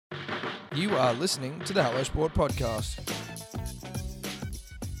You are listening to the Hello Sport Podcast.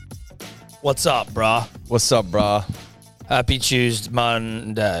 What's up, brah? What's up, brah? Happy Tuesday,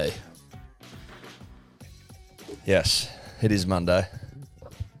 Monday. Yes, it is Monday.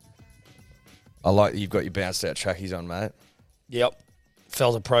 I like that you've got your bounced out trackies on, mate. Yep.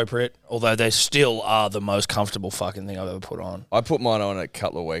 Felt appropriate, although they still are the most comfortable fucking thing I've ever put on. I put mine on a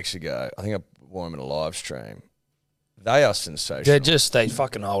couple of weeks ago. I think I wore them in a live stream. They are sensational. They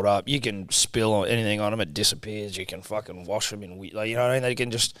fucking hold up. You can spill anything on them, it disappears. You can fucking wash them in, you know what I mean? They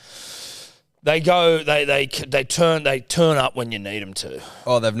can just, they turn up when you need them to.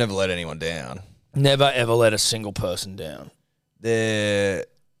 Oh, they've never let anyone down. Never ever let a single person down. They're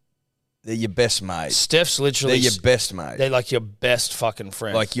your best mate. Steph's literally. They're your best mate. They're like your best fucking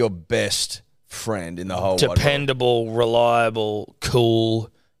friend. Like your best friend in the whole wide world. Dependable, reliable,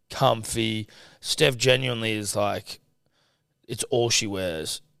 cool, comfy. Steph genuinely is like, it's all she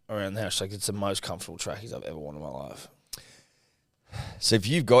wears around the house. Like, it's the most comfortable trackies I've ever worn in my life. So if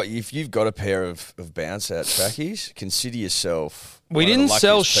you've got a pair of bounce out trackies, consider yourself. We didn't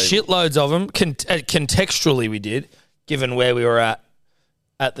sell shitloads of them. Contextually, we did, given where we were at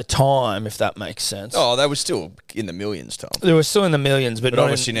the time, if that makes sense. Oh, they were still in the millions, Tom. They were still in the millions, but not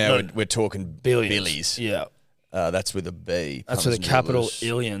obviously now we're talking billions. Yeah, that's with a B. That's with a capital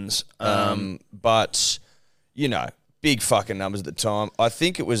Illions. But you know, big fucking numbers at the time. I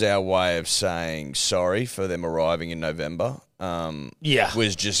think it was our way of saying sorry for them arriving in November.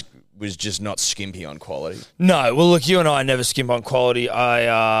 Was just not skimpy on quality. No, well, look, you and I never skimp on quality.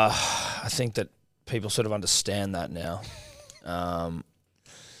 I think that people sort of understand that now.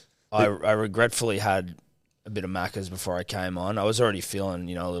 I regretfully had a bit of Macca's before I came on. I was already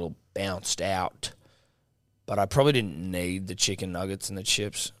feeling, a little bounced out, but I probably didn't need the chicken nuggets and the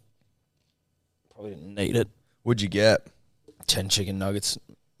chips. Probably didn't need it. What'd you get? 10 chicken nuggets,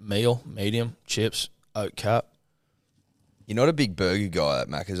 meal, medium, chips, oat cap. You're not a big burger guy at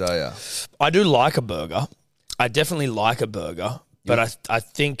Macca's, are you? I do like a burger. I definitely like a burger, but I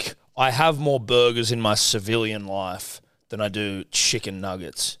think I have more burgers in my civilian life than I do chicken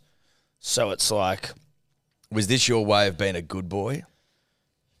nuggets. So it's like... Was this your way of being a good boy?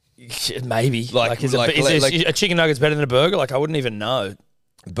 Maybe. Is a chicken nugget's better than a burger? Like, I wouldn't even know.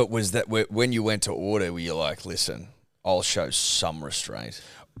 But was that when you went to order, were you like, listen, I'll show some restraint?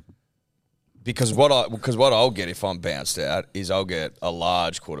 Because what I'll get if I'm bounced out is I'll get a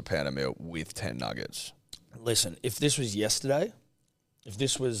large quarter pounder meal with 10 nuggets. Listen, if this was yesterday,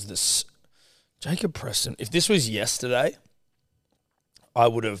 Jacob Preston, if this was yesterday, I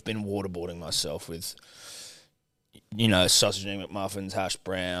would have been waterboarding myself with, sausage and McMuffins, hash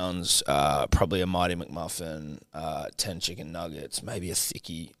browns, probably a Mighty McMuffin, 10 chicken nuggets, maybe a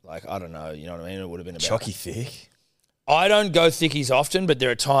thickie. Like, I don't know, you know what I mean? It would have been about... Chocky thick? I don't go thickies often, but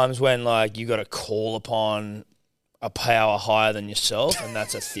there are times when, like, you got to call upon a power higher than yourself, and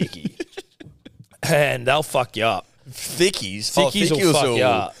that's a thickie. And they'll fuck you up. Thickies will fuck you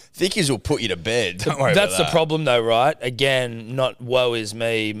up. Thickies will put you to bed. Don't worry That's about that. the problem, though, right? Again, not woe is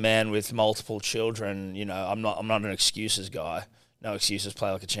me, man with multiple children. I'm not an excuses guy. No excuses,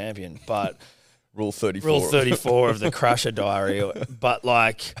 play like a champion. But Rule 34. Rule 34 of the Crusher Diary. But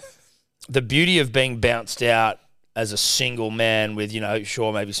like, the beauty of being bounced out as a single man with,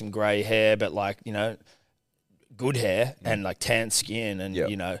 sure, maybe some grey hair, but like, good hair and like tan skin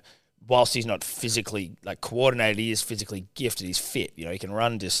and, whilst he's not physically like coordinated, he is physically gifted. He's fit. He can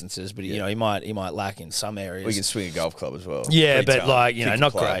run distances, but he might lack in some areas. We can swing a golf club as well. Yeah, Pretty but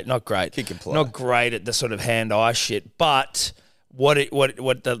tough. not great. Kick and play. Not great at the sort of hand-eye shit. But what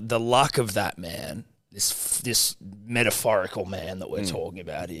the luck of that man, this metaphorical man that we're talking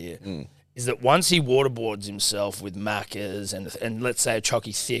about here, is that once he waterboards himself with Macca's and let's say a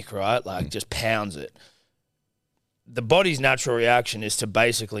chocky thick, right, like just pounds it. The body's natural reaction is to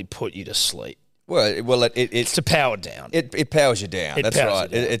basically put you to sleep. Well, it's to power down. It powers you down. That's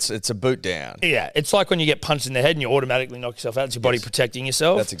right. It's a boot down. Yeah, it's like when you get punched in the head and you automatically knock yourself out. It's your body protecting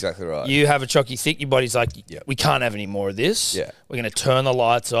yourself. That's exactly right. You have a chocky thick, your body's like, we can't have any more of this. Yeah. We're going to turn the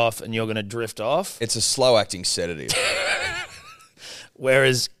lights off and you're going to drift off. It's a slow-acting sedative.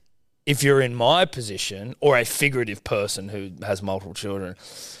 Whereas if you're in my position or a figurative person who has multiple children,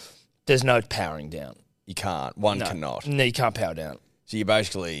 there's no powering down. You can't. One cannot. No, you can't power down. So you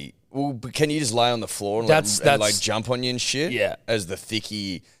basically... Well, but can you just lay on the floor and like jump on you and shit? Yeah. As the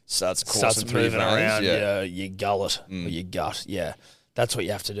thickie starts coursing through moving your veins? around your gullet or your gut. Yeah. That's what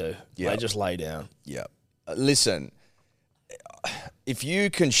you have to do. Yeah. Just lay down. Yeah. Listen, if you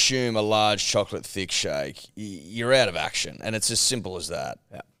consume a large chocolate thick shake, you're out of action. And it's as simple as that.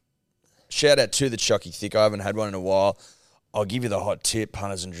 Yeah. Shout out to the Chocky Thick. I haven't had one in a while. I'll give you the hot tip,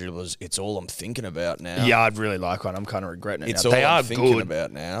 punters and dribblers. It's all I'm thinking about now. Yeah, I'd really like one. I'm kind of regretting it It's now. all They I'm are thinking good.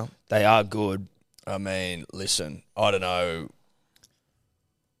 about now. They are good. I mean, listen, I don't know.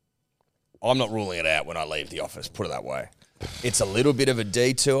 I'm not ruling it out when I leave the office, put it that way. It's a little bit of a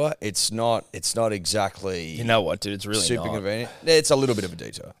detour. It's not exactly You know what, dude? It's really super not. convenient. It's a little bit of a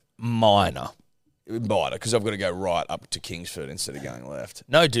detour. Minor. Minor, because I've got to go right up to Kingsford instead of going left.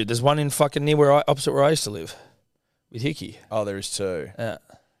 No, dude, there's one in fucking near opposite where I used to live. With Hickey. Oh, there is two. Yeah.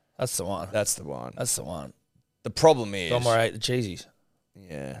 That's the one. That's the one. That's the one. The problem is... Somewhere I ate the cheesies.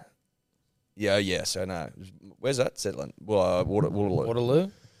 Yeah. Yeah, yes, I know. Where's that? Zetland. Well, Waterloo. Waterloo?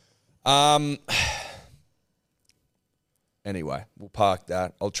 Anyway, we'll park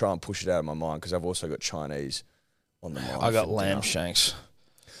that. I'll try and push it out of my mind because I've also got Chinese on the mind. I got for lamb dinner. shanks.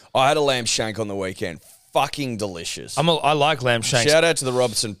 I had a lamb shank on the weekend. Fucking delicious. I like lamb shanks. Shout out to the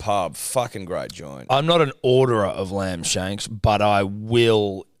Robertson Pub. Fucking great joint. I'm not an orderer of lamb shanks, but I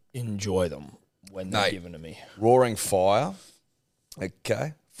will enjoy them when they're Mate. given to me. Roaring fire.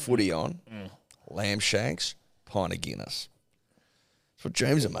 Okay. Footy on. Lamb shanks. Pint of Guinness. That's what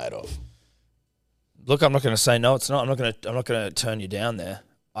dreams are made of. Look, I'm not going to say no. It's not. I'm not going to turn you down there.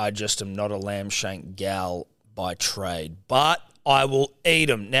 I just am not a lamb shank gal by trade, but I will eat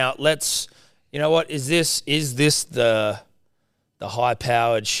them. Now let's. You know what? Is this the high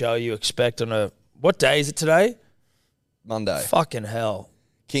powered show you expect on a what day is it today? Monday. Fucking hell,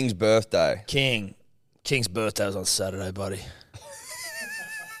 King's birthday. King's birthday was on Saturday, buddy.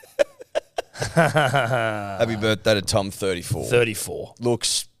 Happy birthday to Tom 34. 34.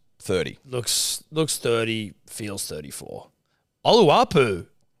 Looks 30. Looks 30, feels 34. Oluwapu.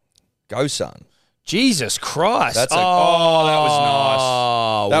 Go, son. Jesus Christ. That was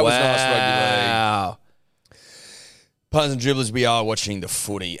nice. That was nice rugby league. Wow. Punters and dribblers, we are watching the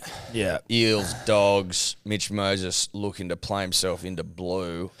footy. Yeah. Eels, Dogs, Mitch Moses looking to play himself into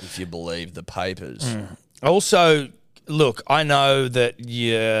blue, if you believe the papers. Also, look, I know that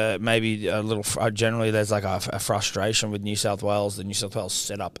maybe a little. Generally, there's like a frustration with New South Wales, the New South Wales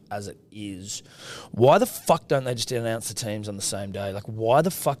setup as it is. Why the fuck don't they just announce the teams on the same day? Like, why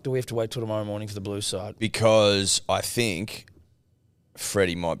the fuck do we have to wait till tomorrow morning for the blue side? Because I think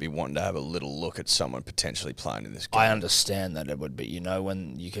Freddie might be wanting to have a little look at someone potentially playing in this game. I understand that it would be,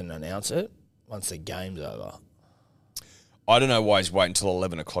 when you can announce it once the game's over. I don't know why he's waiting until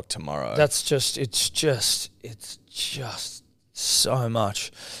 11 o'clock tomorrow. It's just so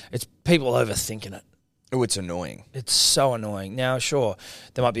much. It's people overthinking it. Oh, it's annoying. It's so annoying. Now, sure,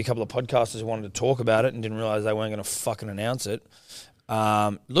 there might be a couple of podcasters who wanted to talk about it and didn't realize they weren't going to fucking announce it.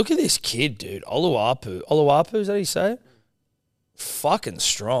 Look at this kid, dude. Oluwapu. Oluwapu, is that how you say it? Fucking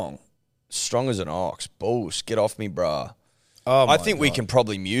strong. Strong as an ox. Bulls, get off me, brah. Oh, I think we can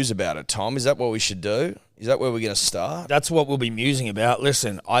probably muse about it, Tom. Is that what we should do? Is that where we're going to start? That's what we'll be musing about.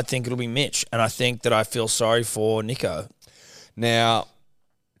 Listen, I think it'll be Mitch, and I think that I feel sorry for Nico. Now,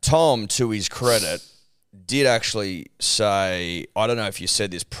 Tom, to his credit, did actually say, I don't know if you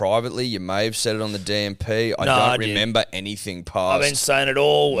said this privately, you may have said it on the DMP. I don't remember anything past I've been saying it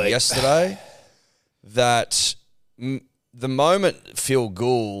all week. yesterday, that the moment Phil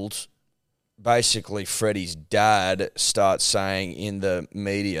Gould, basically Freddie's dad, starts saying in the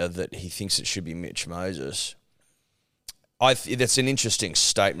media that he thinks it should be Mitch Moses, that's an interesting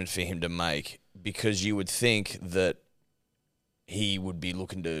statement for him to make, because you would think that he would be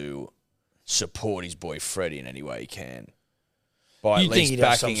looking to support his boy Freddie in any way he can. By You at think least he'd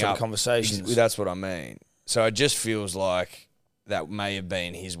have some backing sort of up conversations? That's what I mean. So it just feels like that may have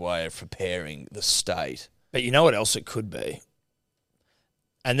been his way of preparing the state. But you know what else it could be?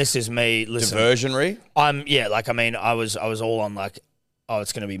 And this is me, listen. Diversionary? I was all on like, oh,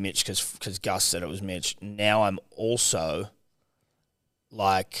 it's going to be Mitch because Gus said it was Mitch. Now I'm also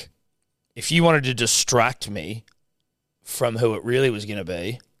like, if you wanted to distract me from who it really was going to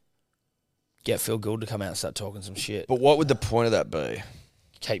be, get Phil Gould to come out and start talking some shit. But what would the point of that be?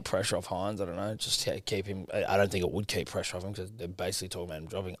 Keep pressure off Hines, I don't know. Just keep him. I don't think it would keep pressure off him because they're basically talking about him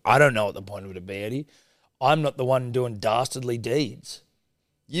dropping. I don't know what the point of it would be, Eddie. I'm not the one doing dastardly deeds.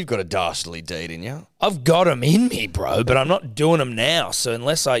 You've got a dastardly deed in you. I've got them in me, bro, but I'm not doing them now. So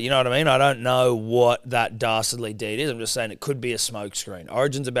unless you know what I mean? I don't know what that dastardly deed is. I'm just saying it could be a smokescreen.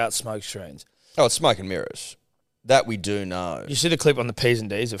 Origin's about smokescreens. Oh, it's smoke and mirrors. That we do know. You see the clip on the P's and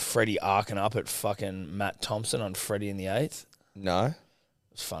D's of Freddie arcing up at fucking Matt Thompson on Freddie in the 8th? No. It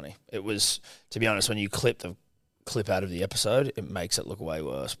was funny. It was, to be honest, when you clip the clip out of the episode, it makes it look way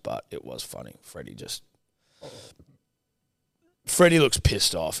worse, but it was funny. Freddie looks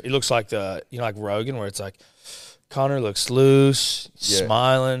pissed off. He looks like like Rogan, where it's like, Connor looks loose,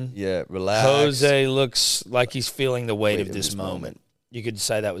 smiling. Yeah, relax. Jose looks like he's feeling the weight of this moment. You could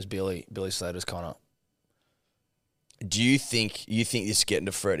say that was Billy Slater's Connor. Do you think this is getting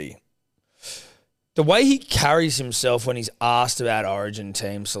to Freddie? The way he carries himself when he's asked about Origin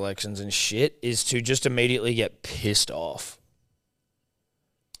team selections and shit is to just immediately get pissed off.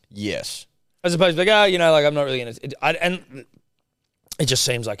 Yes. As opposed to like, I'm not really going to... And it just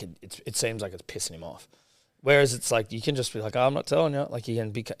seems like it seems like it's pissing him off. Whereas it's like, you can just be like, I'm not telling you. Like, you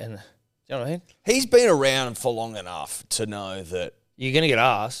can be... And, you know what I mean? He's been around for long enough to know that... You're going to get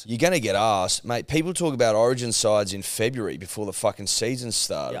asked. You're going to get asked. Mate, people talk about Origin sides in February before the fucking season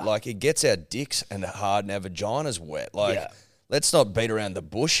started. Yeah. Like, it gets our dicks and hard and our vaginas wet. Like, let's not beat around the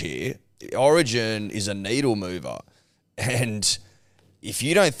bush here. Origin is a needle mover. And if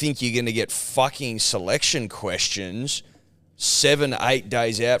you don't think you're going to get fucking selection questions 7-8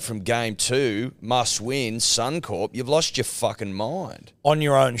 days out from game 2, must win, Suncorp, you've lost your fucking mind. On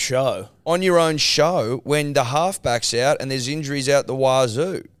your own show. On your own show when the halfback's out and there's injuries out the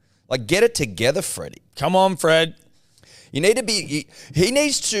wazoo. Like, get it together, Freddie. Come on, Fred. You need to be... He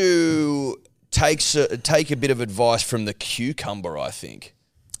needs to take a bit of advice from the cucumber, I think.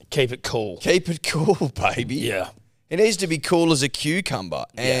 Keep it cool. Keep it cool, baby. Yeah. He needs to be cool as a cucumber.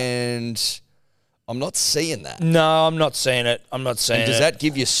 Yeah. And... I'm not seeing that. No, I'm not seeing it. Does that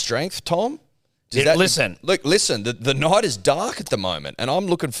give you strength, Tom? Listen. Look, listen, the night is dark at the moment, and I'm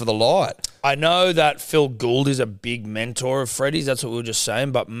looking for the light. I know that Phil Gould is a big mentor of Freddie's. That's what we were just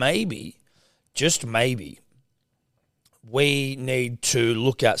saying. But maybe, just maybe, we need to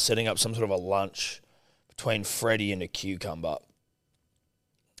look at setting up some sort of a lunch between Freddie and a cucumber.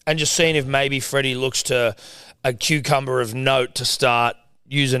 And just seeing if maybe Freddie looks to a cucumber of note to start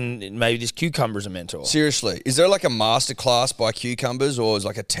using maybe this cucumber as a mentor. Seriously. Is there like a masterclass by cucumbers or is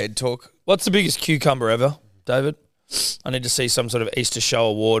like a TED Talk? What's the biggest cucumber ever, David? I need to see some sort of Easter show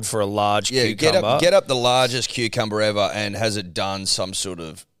award for a large cucumber. Get up the largest cucumber ever, and has it done some sort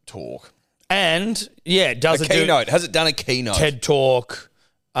of talk? And, does a keynote. Has it done a keynote? TED Talk.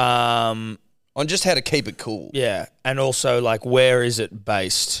 On just how to keep it cool. Yeah. And also, like, where is it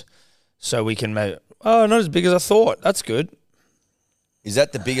based? So we can maybe... Oh, not as big as I thought. That's good. Is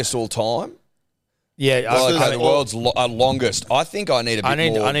that the biggest all time? Yeah, the world's longest. I think I need a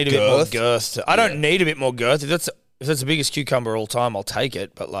bit more. I need a bit more girth. I don't need a bit more girth. If that's the biggest cucumber all time, I'll take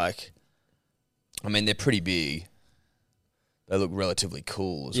it. But like, I mean, they're pretty big. They look relatively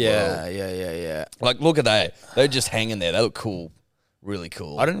cool as well. Yeah. Like, look at that. They're just hanging there. They look cool, really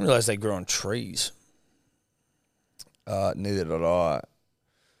cool. I didn't realize they grew on trees. Neither did I.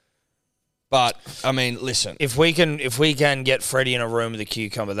 But, I mean, listen. If we can get Freddie in a room with a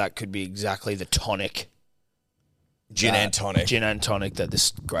cucumber, that could be exactly the tonic. Gin and tonic that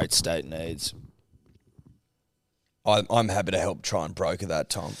this great state needs. I'm happy to help try and broker that,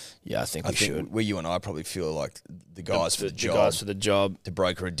 Tom. Yeah, I think we should. You and I probably feel like the guys for the job. The guys for the job. To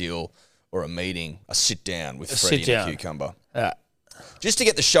broker a deal or a meeting, a sit down with Freddie and a cucumber. Yeah. Just to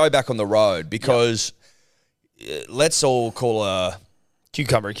get the show back on the road because let's all call a...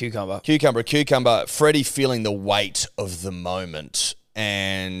 Cucumber. Freddie feeling the weight of the moment,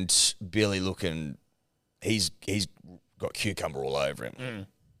 and Billy looking, he's got cucumber all over him.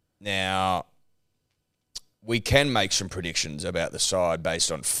 Now, we can make some predictions about the side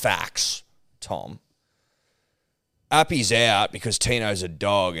based on facts, Tom. Appy's out because Tino's a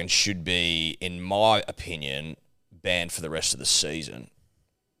dog and should be, in my opinion, banned for the rest of the season.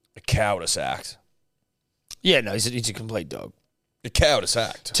 A cowardice act. Yeah, no, he's a complete dog. A cowardice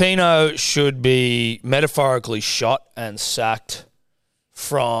act. Tino should be metaphorically shot and sacked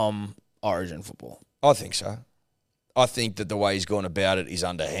from Origin football. I think so. I think that the way he's gone about it is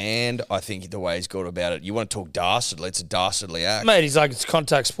underhand. I think the way he's gone about it, you want to talk dastardly, it's a dastardly act. Mate, he's like, it's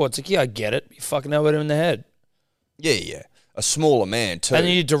contact sports. Like, yeah, I get it. You fucking know what him in the head. Yeah. A smaller man, too. And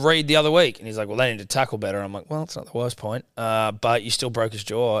you need to read the other week. And he's like, well, they need to tackle better. I'm like, well, it's not the worst point. But you still broke his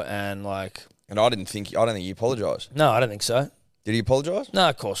jaw and like... And I don't think you apologised. No, I don't think so. Did he apologise? No,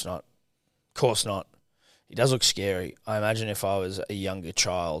 of course not. Of course not. He does look scary. I imagine if I was a younger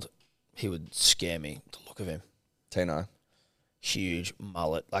child, he would scare me, the look of him. Tino. Huge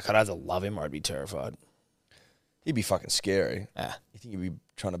mullet. Like, I'd either love him or I'd be terrified. He'd be fucking scary. Yeah. You think he'd be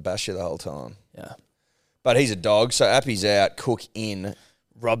trying to bash you the whole time? Yeah. But he's a dog, so Appy's out, Cook in.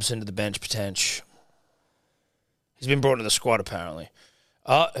 Robson to the bench, potential. He's been brought to the squad, apparently.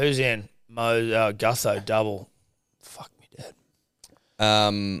 Oh, who's in? Gutho, double. Fuck me dead.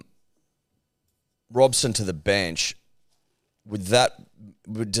 Robson to the bench. Does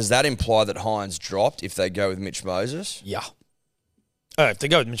that imply that Hines dropped if they go with Mitch Moses? Yeah. Oh, if they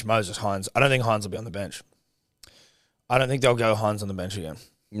go with Mitch Moses, Hines, I don't think Hines will be on the bench. I don't think they'll go Hines on the bench again.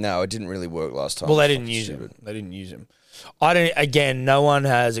 No, it didn't really work last time. Well, they didn't use him. They didn't use him. I don't. Again, no one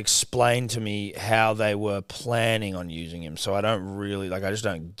has explained to me how they were planning on using him, so I don't really I just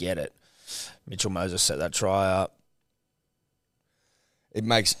don't get it. Mitchell Moses set that try up. It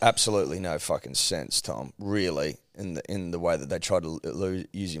makes absolutely no fucking sense, Tom. Really, in the way that they tried to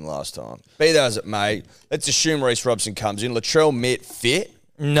use him last time. Be that as it may, let's assume Reece Robson comes in. Latrell Mitt fit.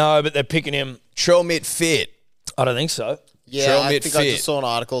 No, but they're picking him. Latrell Mitt fit. I don't think so. Yeah, I think I just saw an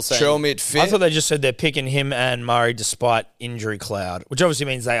article saying... Latrell Mitt fit. I thought they just said they're picking him and Murray despite injury cloud, which obviously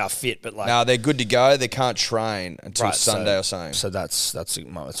means they are fit, but No, they're good to go. They can't train until Sunday or something. So that's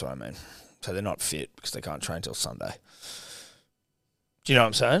what I mean. So they're not fit because they can't train until Sunday. Do you know what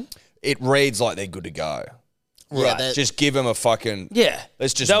I'm saying? It reads like they're good to go. Yeah, Right. Just give them a fucking... Yeah.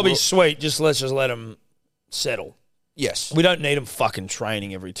 They'll be sweet. Let's just let them settle. Yes. We don't need them fucking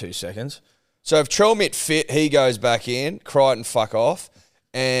training every 2 seconds. So if Trell Mitt fit, he goes back in. Crichton fuck off.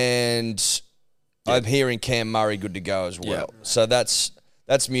 And I'm hearing Cam Murray good to go as well. Yeah. So that's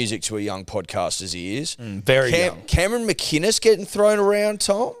music to a young podcaster's ears. Very young. Cameron McInnes getting thrown around,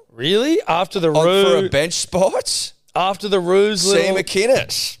 Tom? Really? After the For a Ruse? bench spot? After the Ruse Sam little...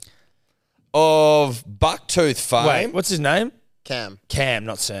 McInnes of Bucktooth fame. Wait, what's his name? Cam. Cam,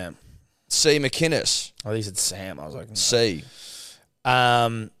 not Sam. C. McInnes. Oh, he said Sam. I was like, no. C.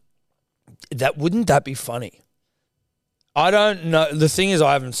 Wouldn't that be funny? I don't know. The thing is,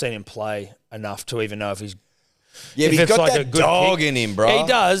 I haven't seen him play enough to even know if he's. Yeah, if but he's it's got like a that good dog pick. in him, bro.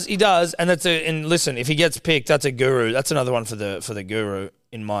 Yeah, he does, and and listen, if he gets picked, that's a guru. That's another one for the guru,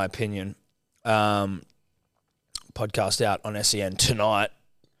 in my opinion. Podcast out on SEN tonight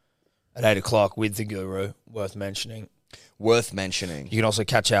at 8:00 with the guru. Worth mentioning. You can also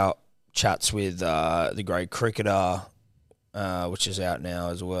catch our chats with the great cricketer, which is out now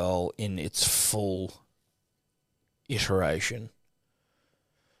as well in its full iteration.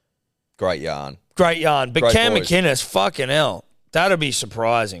 Great yarn. But Great Cam boys. McInnes, fucking hell, that'd be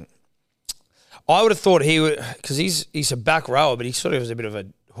surprising. I would have thought he would, because he's a back rower, but he sort of is a bit of a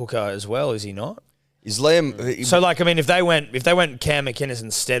hooker as well, is he not? Is Liam... So, if they went Cam McInnes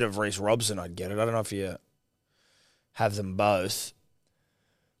instead of Reece Robson, I'd get it. I don't know if you have them both.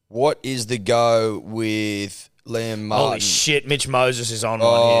 What is the go with Liam Martin? Holy shit, Mitch Moses is on one here.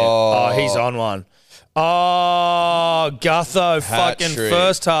 Oh, he's on one. Oh, Gutho, fucking trick.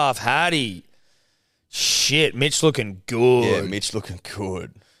 first half, Hattie. Shit, Mitch looking good. Yeah, Mitch looking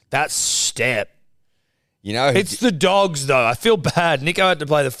good. That step. You know... It's the Dogs, though. I feel bad. Nico had to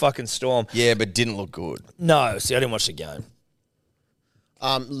play the fucking Storm. Yeah, but didn't look good. No, see, I didn't watch the game.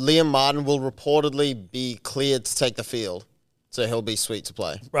 Liam Martin will reportedly be cleared to take the field, so he'll be sweet to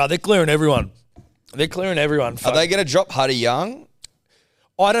play. Right, they're clearing everyone. Are they going to drop Huddy Young?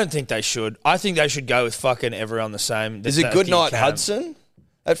 I don't think they should. I think they should go with fucking everyone the same. Is it Goodnight Hudson?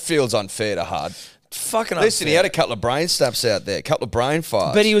 That feels unfair to Hud. Fucking Listen, unfair. he had a couple of brain snaps out there, a couple of brain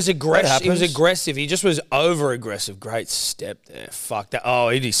farts. But he was aggressive. He was happens. aggressive. He just was over-aggressive. Great step there. Fuck that. Oh,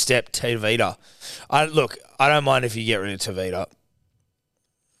 he stepped Tavita. I don't mind if you get rid of Tavita.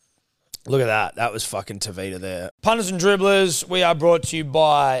 Look at that. That was fucking Tavita there. Punters and dribblers, we are brought to you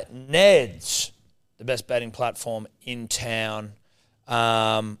by Neds, the best betting platform in town.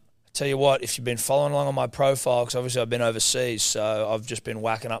 Tell you what, if you've been following along on my profile, because obviously I've been overseas, so I've just been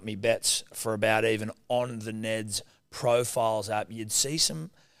whacking up me bets for about even on the Neds profiles app. You'd see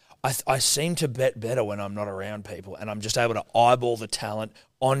some... I seem to bet better when I'm not around people, and I'm just able to eyeball the talent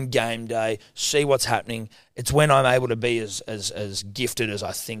on game day, see what's happening. It's when I'm able to be as gifted as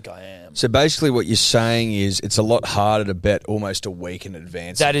I think I am. So basically what you're saying is it's a lot harder to bet almost a week in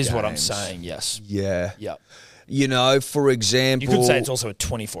advance. That is what I'm saying, yes. Yeah. Yep. You know, for example... You could say it's also at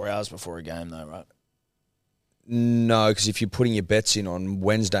 24 hours before a game, though, right? No, because if you're putting your bets in on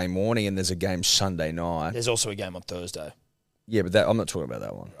Wednesday morning and there's a game Sunday night... There's also a game on Thursday. Yeah, but I'm not talking about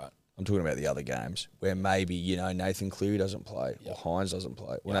that one. Right. I'm talking about the other games where maybe, Nathan Cleary doesn't play or Hines doesn't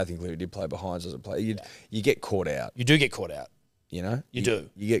play. Well, Nathan Cleary did play, but Hines doesn't play. You get caught out. You do get caught out. You know? You do.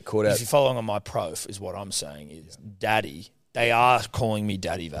 You get caught out. If you're following on my prof, is what I'm saying is daddy. They are calling me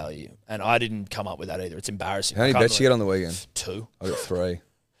daddy value, and I didn't come up with that either. It's embarrassing. How many bets you get on the weekend? 2. I got 3.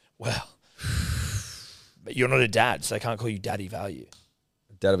 Well, but you're not a dad, so they can't call you daddy value.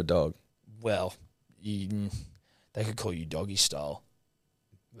 Dad of a dog. Well, they could call you doggy style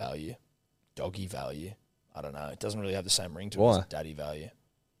value, doggy value. I don't know. It doesn't really have the same ring to it as daddy value.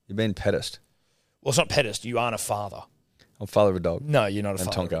 You're being pedest. Well, it's not pedest. You aren't a father. I'm father of a dog. No, you're not a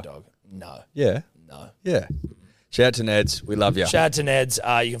And father Tonka. of a dog. No. Yeah. No. Yeah. Shout out to Neds. We love you. Shout out to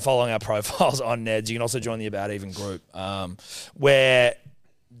Neds. You can follow our profiles on Neds. You can also join the About Even group, where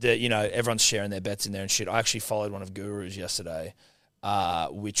everyone's sharing their bets in there and shit. I actually followed one of Guru's yesterday,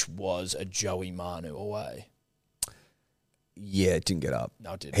 which was a Joey Manu away. Yeah, it didn't get up.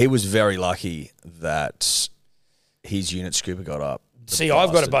 No, it didn't. He was very lucky that his unit scooper got up. See,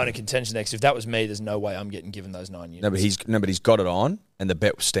 I've got a bone of contention next. If that was me, there's no way I'm getting given those 9 units. No, but he's got it on, and the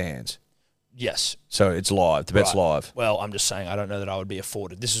bet stands. Yes. So it's live. The bet's Right. live. Well, I'm just saying I don't know that I would be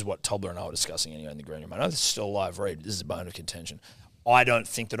afforded. This is what Tobler and I were discussing anyway in the green room. I know this is still a live read. This is a bone of contention. I don't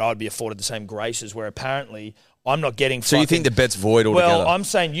think that I would be afforded the same graces where apparently I'm not getting. So you think the bet's void altogether? Well, I'm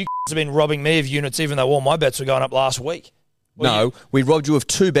saying you have been robbing me of units, even though all my bets were going up last week. No, we robbed you of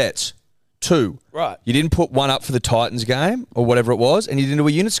 2 bets. 2. Right. You didn't put one up for the Titans game or whatever it was, and you didn't do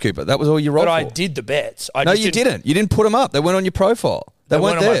a unit scooper. That was all you robbed But for. I did the bets. No, you didn't. You didn't put them up. They weren't on your profile. They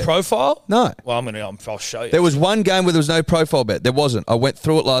weren't on there. my profile? No. Well, I'll show you. There was one game where there was no profile bet. There wasn't. I went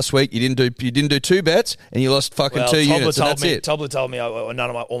through it last week. You didn't do 2 bets, and you lost fucking 2 units. And that's it. Tobler told me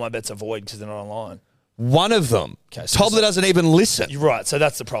all my bets are void because they're not online. One of them. Okay, so Tobler doesn't even listen. You're right. So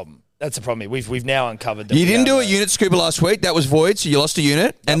that's the problem. That's the problem. We've now uncovered that. You didn't do a unit scooper last week. That was void, so you lost a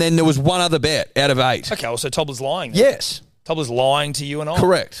unit. And then there was one other bet out of 8. Okay, well, so Tobler's lying then. Yes. Tobler's lying to you and I.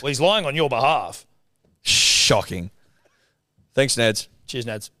 Correct. Well, he's lying on your behalf. Shocking. Thanks, Neds. Cheers,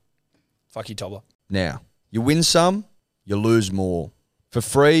 Neds. Fuck you, Tobler. Now, you win some, you lose more. For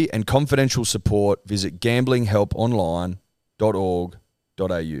free and confidential support, visit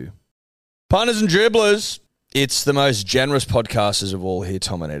gamblinghelponline.org.au. Punters and dribblers, it's the most generous podcasters of all here,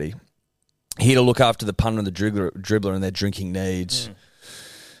 Tom and Eddie. Here to look after the punter and the dribbler and their drinking needs.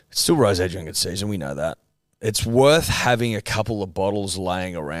 It's still rosé drinking season, we know that. It's worth having a couple of bottles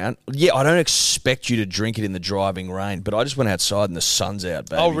laying around. Yeah, I don't expect you to drink it in the driving rain, but I just went outside and the sun's out,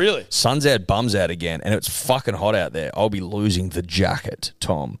 baby. Oh, really? Sun's out, bum's out again, and it's fucking hot out there. I'll be losing the jacket,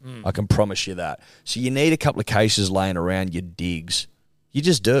 Tom. I can promise you that. So you need a couple of cases laying around your digs. You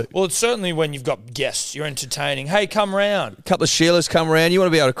just do. Well, it's certainly when you've got guests, you're entertaining. Hey, come round. A couple of Sheilas come around. You want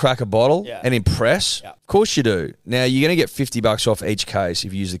to be able to crack a bottle and impress? Yeah. Of course you do. Now, you're going to get $50 off each case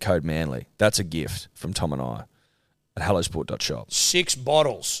if you use the code MANLY. That's a gift from Tom and I at hellosport.shop. 6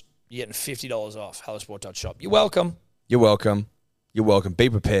 bottles. You're getting $50 off. hellosport.shop. You're welcome. You're welcome. You're welcome. Be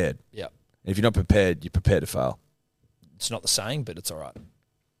prepared. Yeah. And if you're not prepared, you're prepared to fail. It's not the saying, but it's all right.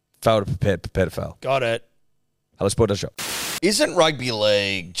 Fail to prepare to fail. Got it. hellosport.shop. Isn't rugby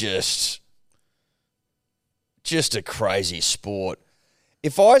league just a crazy sport?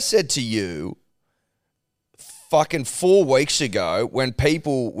 If I said to you fucking 4 weeks ago when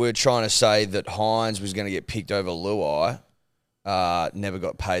people were trying to say that Hines was going to get picked over Luai, never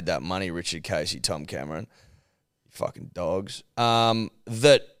got paid that money, Richard Casey, Tom Cameron, you fucking dogs,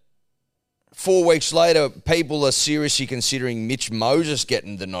 that 4 weeks later people are seriously considering Mitch Moses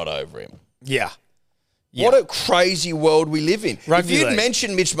getting the nod over him. Yeah. What a crazy world we live in. Rugby if you'd league.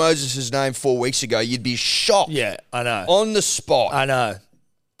 mentioned Mitch Moses' name 4 weeks ago, you'd be shocked. Yeah, I know. On the spot. I know.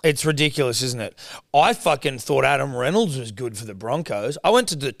 It's ridiculous, isn't it? I fucking thought Adam Reynolds was good for the Broncos. I went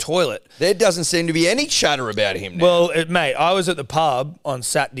to the toilet. There doesn't seem to be any chatter about him now. Well, mate, I was at the pub on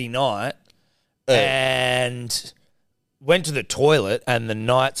Saturday night and went to the toilet and the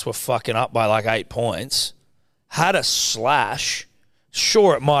Knights were fucking up by like 8 points. Had a slash.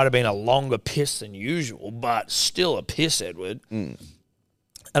 Sure, it might have been a longer piss than usual, but still a piss, Edward. And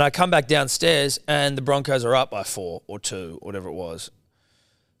I come back downstairs and the Broncos are up by 4 or 2, whatever it was.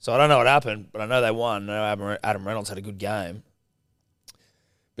 So I don't know what happened, but I know they won. I know Adam Reynolds had a good game.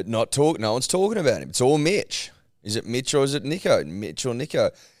 But no one's talking about him. It's all Mitch. Is it Mitch or is it Nico? Mitch or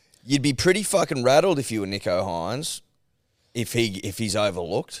Nico? You'd be pretty fucking rattled if you were Nico Hines, if he's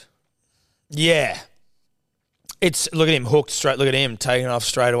overlooked. Yeah. Look at him hooked straight. Look at him taking off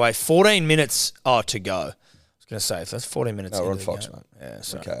straight away. 14 minutes to go. I was going to say, if that's 14 minutes. No, we're on into the Fox, game. mate. Yeah,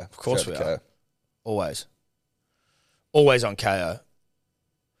 so Okay. of course Shout we out to are. KO. Always on KO.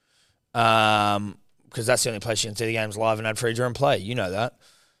 Because that's the only place you can see the games live and ad free during play. You know that.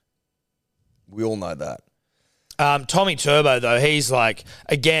 We all know that. Tommy Turbo, though, he's like,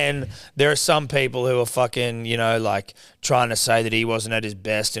 again, there are some people who are fucking, like trying to say that he wasn't at his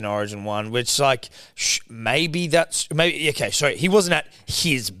best in Origin 1, which, like, okay, sorry, he wasn't at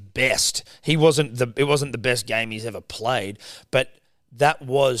his best. It wasn't the best game he's ever played, but that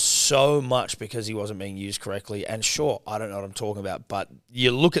was so much because he wasn't being used correctly. And sure, I don't know what I'm talking about, but you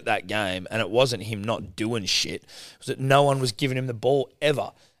look at that game and it wasn't him not doing shit. It was that no one was giving him the ball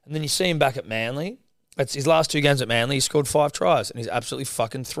ever. And then you see him back at Manly. It's his last 2 games at Manly. He scored 5 tries and he's absolutely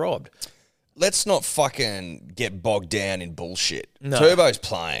fucking throbbed. Let's not fucking get bogged down in bullshit. No. Turbo's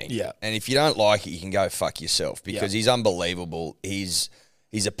playing. Yeah. And if you don't like it, you can go fuck yourself because he's unbelievable. He's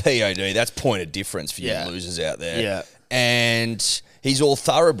a POD. That's point of difference for you losers out there. Yeah. And he's all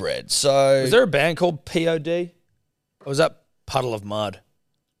thoroughbred. So Was there a band called POD? Or was that Puddle of Mud?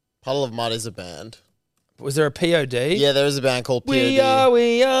 Puddle of Mud is a band. Was there a POD? Yeah, there is a band called POD. We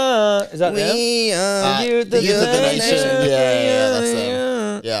are. Is that them? we are Youth of Youth of the Nation. Nation. Yeah, that's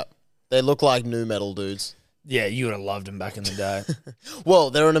them. Yeah. They look like new metal dudes. Yeah, you would have loved them back in the day. Well,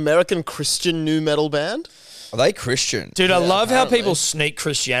 they're an American Christian new metal band. Are they Christian? Dude, I love how apparently. people sneak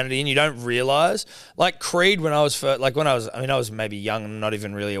Christianity and you don't realize. Like Creed, when I was first, I was maybe young and not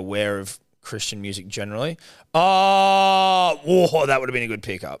even really aware of Christian music generally. Oh, whoa, that would have been a good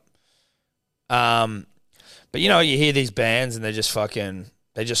pickup. But you know, you hear these bands and they just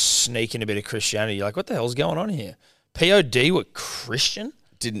sneak in a bit of Christianity. You're like, what the hell's going on here? POD were Christian?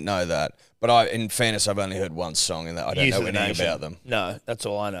 Didn't know that. But in fairness, I've only heard one song and I don't Youth know of the anything Nation. about them. No, that's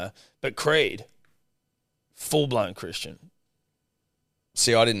all I know. But Creed, full-blown Christian.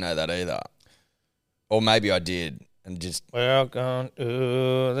 See, I didn't know that either. Or maybe I did and just... Welcome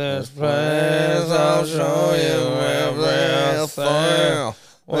to this place, I'll show you everything.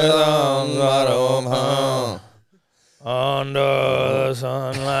 With arms wide open under the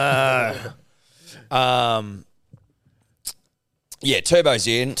sunlight. Yeah, Turbo's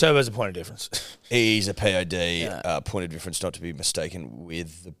in. Turbo's a point of difference. He's a POD, point of difference, not to be mistaken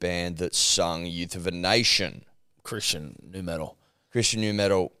with the band that sung Youth of a Nation. Christian new metal. Christian new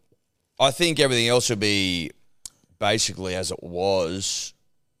metal. I think everything else will be basically as it was.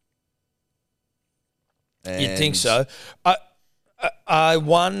 You'd think so. I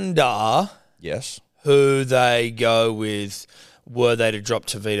wonder Yes. who they go with were they to drop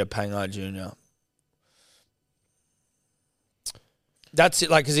Tavita Pangai Jr. That's it.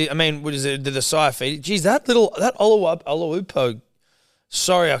 Like, what is it? The Saifidi? Geez, that Oluwapo.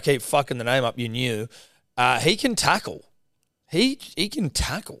 Sorry, I keep fucking the name up. You knew. He can tackle. He can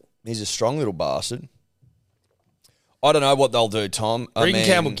tackle. He's a strong little bastard. I don't know what they'll do, Tom. Regan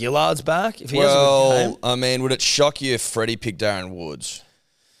Campbell Gillard's back. If he has a good game. Would it shock you if Freddie picked Aaron Woods?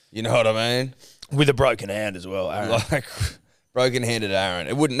 You know what I mean? With a broken hand as well, Aaron. Like broken-handed Aaron.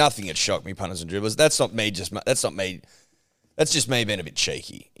 It wouldn't. Nothing would shock me, punters and dribblers. That's not me. That's not me. That's just me being a bit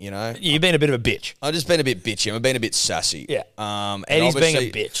cheeky, you know? You've been a bit of a bitch. I've just been a bit bitchy. I've been a bit sassy. Yeah. And Eddie's being a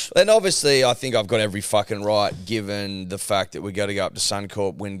obviously- bitch. And obviously, I think I've got every fucking right, given the fact that we got to go up to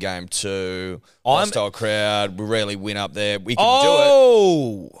Suncorp, win game 2, hostile crowd. We rarely win up there. We can do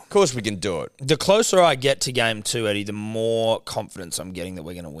it. Of course, we can do it. The closer I get to game 2, Eddie, the more confidence I'm getting that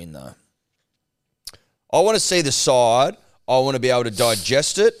we're going to win, though. I want to see the side. I want to be able to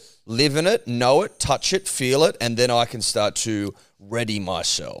digest it, live in it, know it, touch it, feel it, and then I can start to ready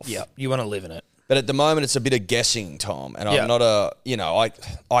myself. Yeah, you want to live in it. But at the moment, it's a bit of guessing, Tom. And Yeah. I'm not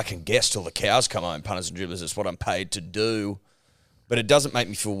I can guess till the cows come home, punters and dribblers. It's what I'm paid to do. But it doesn't make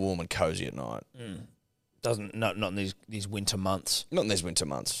me feel warm and cozy at night. Not in these winter months. Not in these winter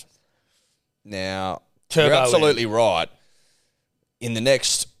months. Now, Turbo you're absolutely right. In the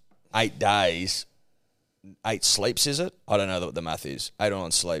next 8 days, 8 sleeps, is it? I don't know what the math is. 8 or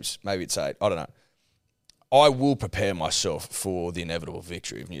 9 sleeps. Maybe it's 8. I don't know. I will prepare myself for the inevitable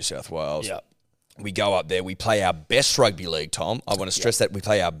victory of New South Wales. Yeah. We go up there. We play our best rugby league, Tom. I want to stress that we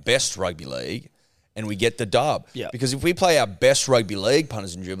play our best rugby league and we get the dub. Yeah. Because if we play our best rugby league,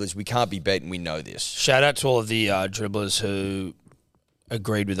 punters and dribblers, we can't be beaten. We know this. Shout out to all of the dribblers who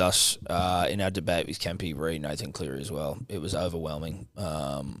agreed with us in our debate with Kempy re Nathan Cleary as well. It was overwhelming.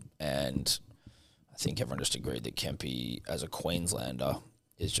 And I think everyone just agreed that Kempy, as a Queenslander,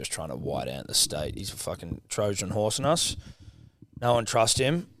 is just trying to white out the state. He's a fucking Trojan horse in us. No one trusts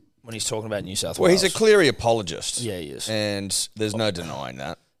him when he's talking about New South Well, Wales. he's a Cleary apologist. Yeah, he is. And there's no denying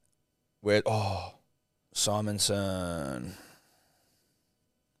that. Simonson.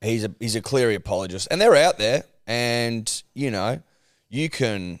 He's a Cleary apologist. And they're out there. And, you know, you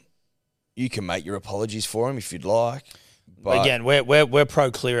can make your apologies for him if you'd like. But Again, we're pro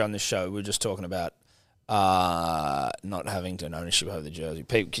Cleary on this show. We're just talking about not having an ownership over the jersey.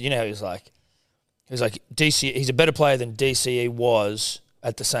 Because you know how he's like DC. He's a better player than DCE was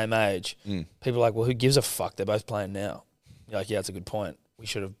at the same age. People are like, well, who gives a fuck? They're both playing now. You're like, yeah, that's a good point. We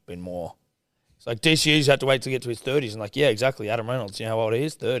should have been more. It's like DCE's had to wait to get to his 30s. And like, yeah, exactly. Adam Reynolds, you know how old he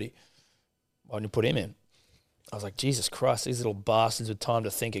is? 30. Why didn't you put him in? I was like, Jesus Christ, these little bastards with time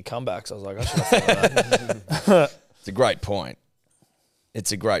to think of comebacks. I was like, I should have thought of that. it's a great point.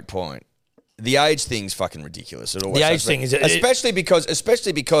 It's a great point. The age thing's fucking ridiculous. It always The age has been. thing is- especially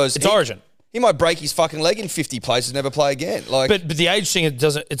because It's Origin. He might break his fucking leg in 50 places and never play again. Like, But the age thing, it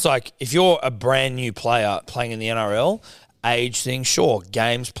doesn't. It's like if you're a brand new player playing in the NRL, age thing, sure.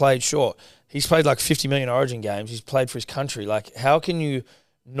 Games played, sure. He's played like 50 million Origin games. He's played for his country. Like, how can you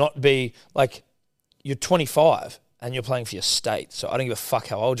not be like? You're 25. and you're playing for your state. So I don't give a fuck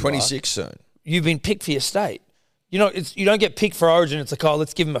how old you are. 26 soon. You've been picked for your state. You know, you don't get picked for Origin. It's like, oh,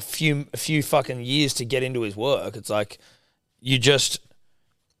 let's give him a few fucking years to get into his work. It's like you got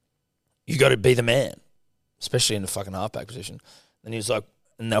to be the man, especially in the fucking halfback position. And he was like,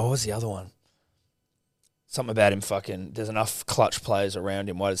 no, what was the other one? Something about him fucking, there's enough clutch players around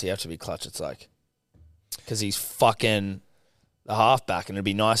him. Why does he have to be clutch? It's like, because he's fucking the halfback, and it'd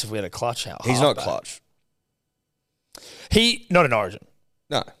be nice if we had a clutch halfback. He's not clutch. Not in Origin.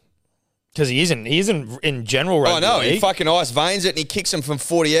 No. Because he isn't in general rugby Oh, no, league. he fucking ice veins it and he kicks him from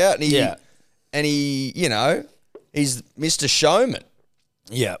 40 out and he, you know, he's Mr. Showman.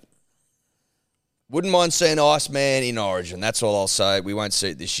 Yeah. Wouldn't mind seeing Iceman in Origin. That's all I'll say. We won't see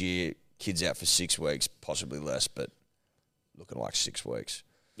it this year. Kid's out for 6 weeks, possibly less, but looking like 6 weeks.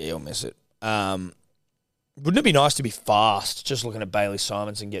 Yeah, you'll miss it. Wouldn't it be nice to be fast? Just looking at Bailey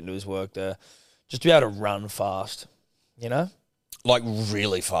Simonson getting to his work there. Just to be able to run fast, you know? Like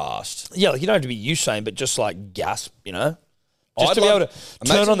really fast. Yeah, like you don't have to be Usain, but just like gas, you know? Just I'd to be able to turn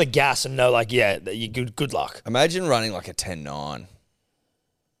imagine- on the gas and know, like, yeah, you good luck. Imagine running like a 10-9.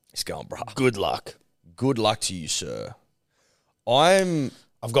 He's going, bruh. Good luck. Good luck to you, sir. I'm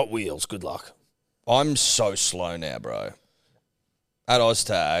I've got wheels. Good luck. so slow now, bro. At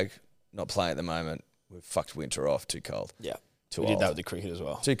Oztag, not playing at the moment. We've fucked winter off. Too cold. Yeah. Too We old. did that with the cricket as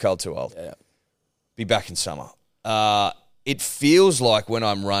well. Too cold, too old. Yeah. Be back in summer. It feels like when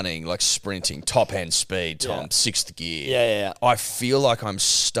I'm running, like sprinting, top end speed, Tom, Yeah. 6th gear. Yeah. I feel like I'm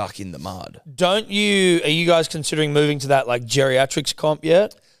stuck in the mud. Are you guys considering moving to that like geriatrics comp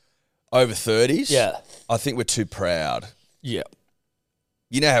yet? Over 30s? Yeah. I think we're too proud. Yeah.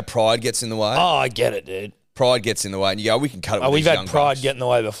 You know how pride gets in the way? Oh, I get it, dude. Pride gets in the way, and you go, we can cut it with We've these had young pride blokes. get in the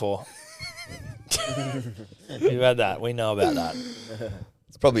way before. We've had that. We know about that.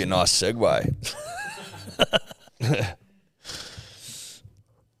 It's probably a nice segue.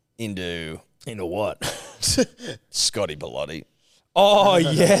 Into Into what? Scotty Bellotti. Oh,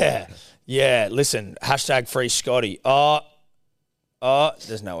 yeah. Yeah, listen, hashtag free Scotty. Oh,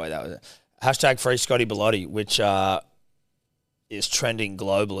 there's no way that was it. Hashtag free Scotty Bellotti, which is trending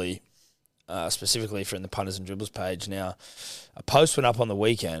globally, specifically from the Punters and Dribblers page. Now, a post went up on the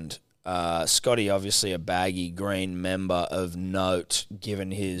weekend. Scotty, obviously a baggy green member of note,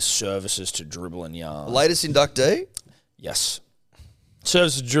 given his services to Dribble and Yarn. Latest inductee? Yes.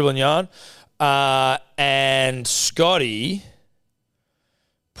 Services to Dribble and Yarn. And Scotty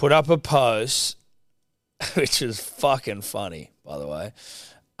put up a post, which is fucking funny, by the way.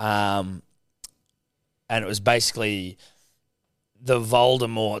 And it was basically the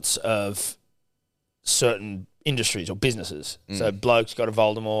Voldemorts of certain industries or businesses. So Bloke's got a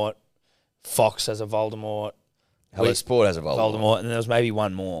Voldemort, Fox has a Voldemort, Hello Sport has a Voldemort. and there was maybe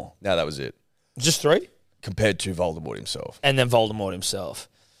one more. No, that was it. Just 3? Compared to Voldemort himself. And then Voldemort himself.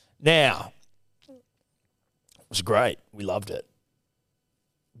 Now, it was great. We loved it.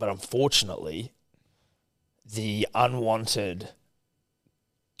 But unfortunately, the unwanted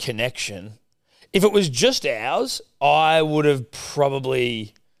connection, if it was just ours, I would have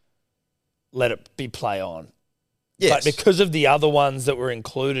probably let it be play on. Yes. But because of the other ones that were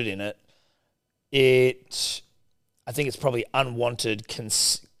included in it, I think it's probably unwanted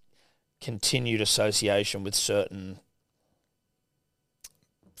continued association with certain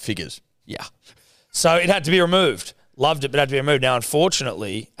figures. Yeah. So it had to be removed. Loved it, but had to be removed. Now,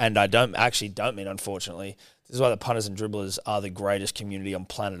 unfortunately, and I don't mean unfortunately, this is why the Punters and Dribblers are the greatest community on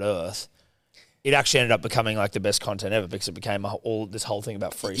planet Earth. It actually ended up becoming like the best content ever because it became this whole thing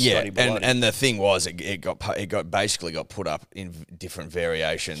about free Scotty Bellotti. and the thing was, it got basically got put up in different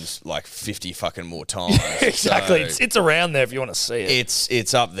variations like 50 fucking more times. Exactly. So It's around there if you want to see it.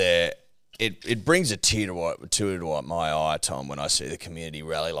 it's up there. It brings a tear to my eye, Tom, when I see the community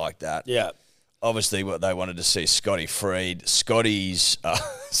rally like that. Yeah. Obviously, what they wanted to see Scotty freed. Scotty's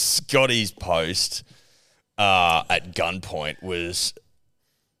post at gunpoint was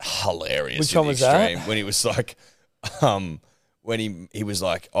hilarious. Which to one the was that? extreme. When he was like, when he was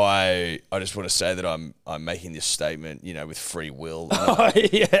like, I just want to say that I'm making this statement, with free will. Oh,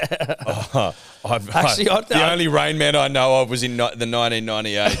 yeah. The only Rain Man I know of was in the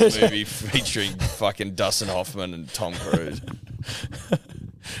 1998 movie featuring fucking Dustin Hoffman and Tom Cruise.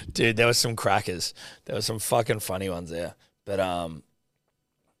 Dude, there was some crackers. There were some fucking funny ones there. But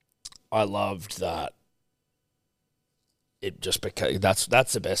I loved that. It just became that's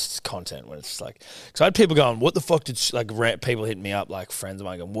the best content when it's like, because I had people going, what the fuck did people hitting me up, like friends of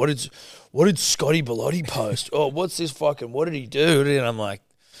mine going, what did Scotty Bellotti post? Oh, what's this fucking, what did he do? And I'm like,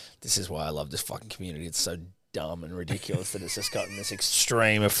 this is why I love this fucking community. It's so dumb and ridiculous that it's just gotten this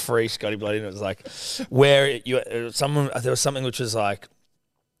extreme of free Scotty Bloody. And it was like, there was something which was like,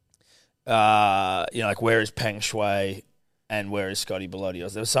 like where is Peng Shui and where is Scotty Bloody?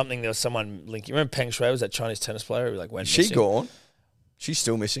 There was someone linking. You remember Peng Shui was that Chinese tennis player who like went She missing? gone. She's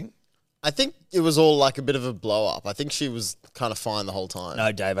still missing. I think it was all like a bit of a blow up. I think she was kind of fine the whole time.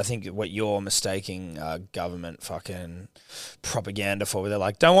 No, Dave, I think what you're mistaking government fucking propaganda for, where they're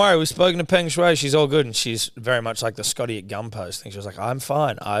like, don't worry, we've spoken to Peng Shui, she's all good. And she's very much like the Scotty at Gunpost thing. She was like, I'm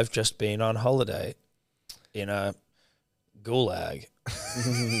fine. I've just been on holiday in a gulag.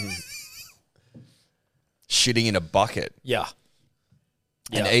 Shitting in a bucket Yeah.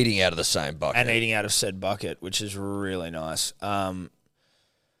 and eating out of the same bucket. And eating out of said bucket, which is really nice.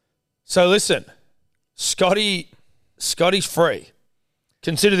 So listen, Scotty's free.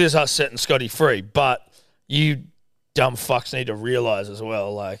 Consider this us setting Scotty free, but you dumb fucks need to realise as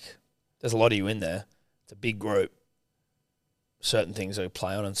well, like, there's a lot of you in there. It's a big group. Certain things are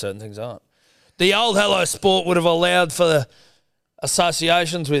play on and certain things aren't. The old Hello Sport would have allowed for the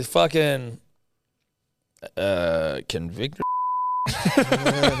associations with fucking convicted.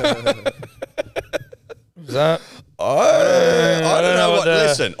 Is that? I don't know what.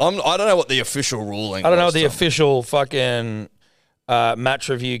 Listen, I don't know what the official ruling. I don't know what was, the Tom. official fucking match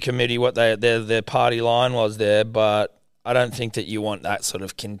review committee, what their party line was there, but I don't think that you want that sort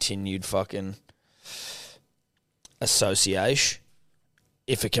of continued fucking association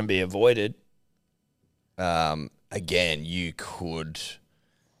if it can be avoided. Again, you could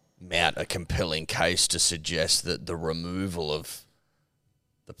mount a compelling case to suggest that the removal of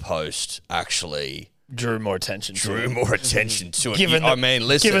the post actually Drew more attention to it. Given I mean,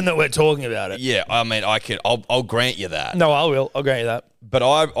 listen. Given that we're talking about it. Yeah, I mean, I'll grant you that. No, I will. I'll grant you that. But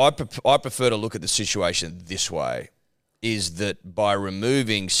I prefer to look at the situation this way, is that by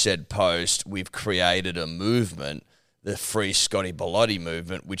removing said post, we've created a movement, the Free Scotty Bellotti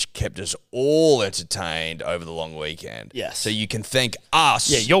movement, which kept us all entertained over the long weekend. Yes. So you can thank us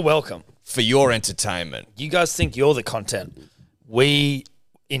Yeah, you're welcome. for your entertainment. You guys think you're the content. We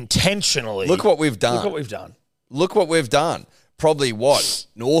intentionally... Look what we've done. Look what we've done. Look what we've done. Probably what?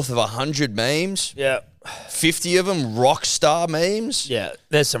 North of 100 memes? Yeah. 50 of them rock star memes? Yeah,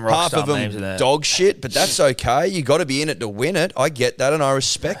 there's some rock Half star of them names in there. dog shit, but that's okay. You got to be in it to win it. I get that, and I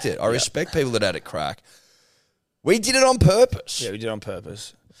respect it. I respect people that had it crack. We did it on purpose. Yeah, we did it on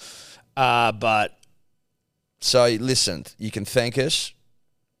purpose. But So listen, you can thank us.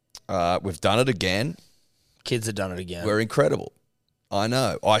 We've done it again. kids have done it again. We're incredible. I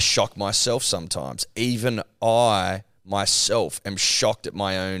know. I shock myself sometimes. Even I myself am shocked at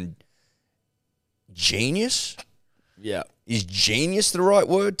my own genius. Yeah. Is genius the right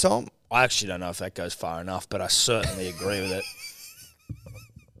word, Tom? I actually don't know if that goes far enough, but I certainly agree with it.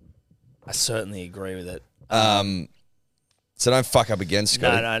 I certainly agree with it. So don't fuck up again,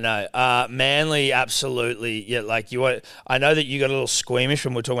 Scotty. No. Manly, absolutely. Yeah, like I know that you got a little squeamish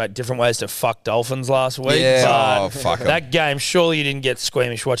when we were talking about different ways to fuck Dolphins last week. Yeah, but fuck 'em. that game, surely you didn't get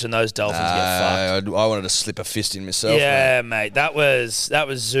squeamish watching those Dolphins get fucked. I wanted to slip a fist in myself. Yeah, mate. That was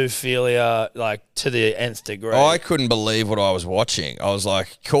zoophilia, like, to the nth degree. I couldn't believe what I was watching. I was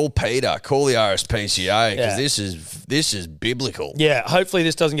like, call Peter, call the RSPCA, because Yeah. this is biblical. Yeah, hopefully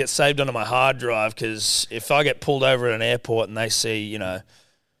this doesn't get saved onto my hard drive, because if I get pulled over at an airport and they see,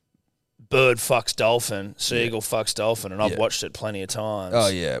 bird fucks dolphin, seagull fucks dolphin, and I've watched it plenty of times. Oh,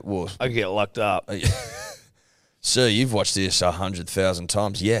 yeah. Well, I could get locked up. sir, you've watched this 100,000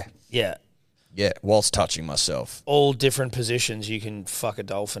 times. Yeah. Yeah. Yeah, whilst touching myself. All different positions you can fuck a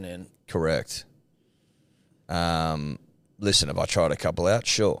dolphin in. Correct. Listen, have I tried a couple out?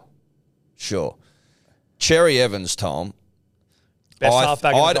 Sure. Cherry Evans, Tom. Best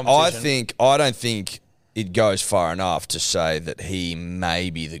halfback in the competition. I don't think it goes far enough to say that he may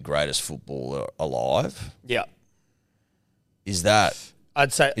be the greatest footballer alive. Yeah. Is that?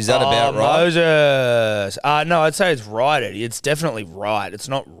 I'd say... Is that about right? Moses. No, I'd say it's right. It's definitely right. It's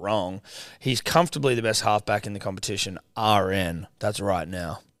not wrong. He's comfortably the best halfback in the competition. RN. That's right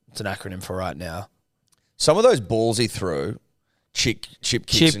now. It's an acronym for right now. Some of those balls he threw, chip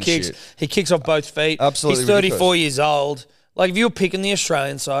kicks and shit. He kicks off both feet. Absolutely He's 34 ridiculous. years old. Like, if you were picking the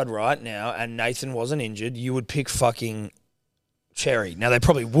Australian side right now and Nathan wasn't injured, you would pick fucking Cherry. Now, they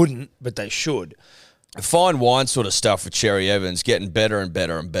probably wouldn't, but they should. Fine wine sort of stuff with Cherry Evans, getting better and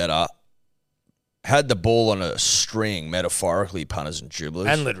better and better. Had the ball on a string, metaphorically, punters and dribblers.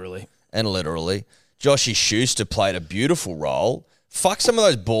 And literally. Joshy Schuster played a beautiful role. Fuck some of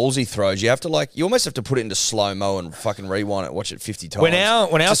those balls he throws. You have to you almost have to put it into slow-mo and fucking rewind it, watch it 50 times. When our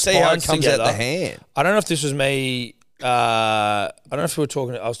to see how it spine's comes together, out the hand. I don't know if this was me I don't know if we were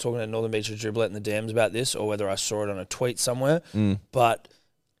talking. I was talking to Northern Beach Driblet and the Dams about this, or whether I saw it on a tweet somewhere. But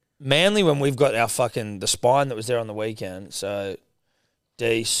Manly, when we've got our the spine that was there on the weekend, so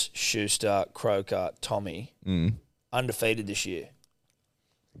Deese, Schuster, Croker, Tommy, undefeated this year.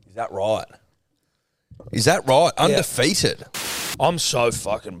 Is that right? Undefeated. I'm so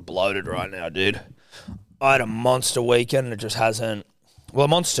fucking bloated right now, dude. I had a monster weekend and it just hasn't. Well, a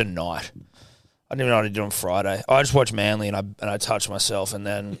monster night. I didn't even know what to do on Friday. I just watched Manly and I touched myself, and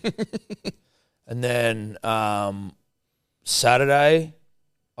then Saturday,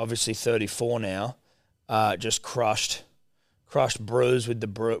 obviously 34 now, just crushed brews with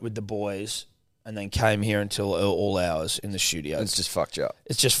the boys, and then came here until all hours in the studio. It's just fucked you up.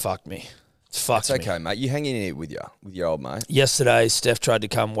 It's just fucked me. It's fucked me. It's okay, mate. You hang in here with your old mate. Yesterday, Steph tried to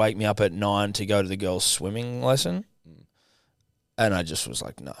come wake me up at 9 to go to the girls' swimming lesson, and I just was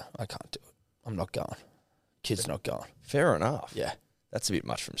like, no, I can't do it. I'm not going. Kid's not going. Fair enough. Yeah. That's a bit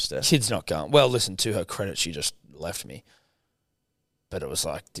much from Steph. Kid's not going. Well, listen, to her credit, she just left me. But it was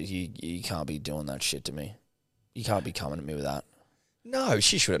like, you can't be doing that shit to me. You can't be coming at me with that. No,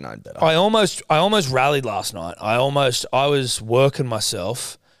 she should have known better. I almost rallied last night. I was working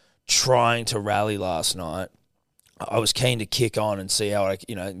myself trying to rally last night. I was keen to kick on and see how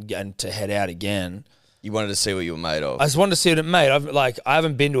and to head out again. You wanted to see what you were made of. I just wanted to see what it made. I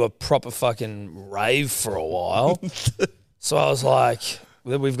haven't been to a proper fucking rave for a while. So I was like,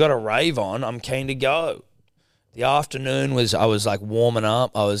 we've got a rave on. I'm keen to go. The afternoon I was like warming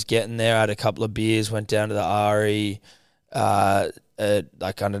up. I was getting there. I had a couple of beers, went down to the Ari,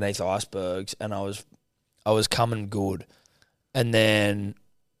 like underneath icebergs, and I was coming good. And then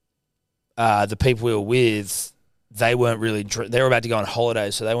the people we were with, they weren't really. They were about to go on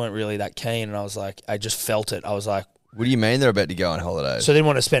holiday, so they weren't really that keen. And I was like, I just felt it. I was like, what do you mean they're about to go on holidays? so they didn't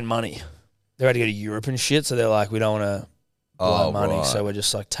want to spend money. They're about to go to Europe and shit. So they're like, we don't want to blow money, right. so we're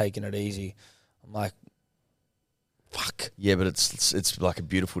just like taking it easy. I'm like, fuck. Yeah, but it's like a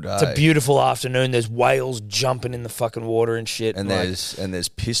beautiful day. It's a beautiful afternoon. There's whales jumping in the fucking water and shit. and like, there's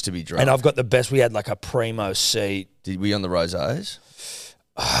piss to be drunk. and I've got the best. We had like a primo seat. Did we on the rosés?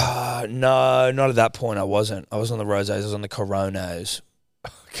 No, not at that point. I wasn't. I was on the rosés. I was on the Coronas.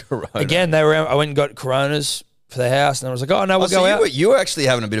 Corona. Again, they were. I went and got Coronas for the house, and I was like, "Oh no, we'll go out." You were actually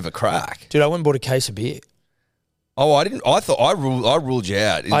having a bit of a crack. Dude, I went and bought a case of beer. Oh, I didn't. I thought I ruled you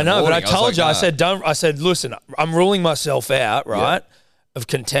out. I know, but I was told like, you. I nah. said, "Don't." I said, "Listen, I'm ruling myself out, right, of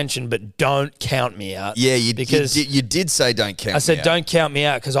contention, but don't count me out." Yeah, you did say don't count. I said, me out. "Don't count me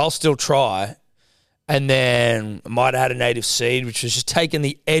out," because I'll still try. And then I might have had a native seed, which was just taking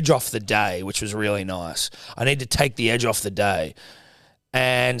the edge off the day, which was really nice. I need to take the edge off the day.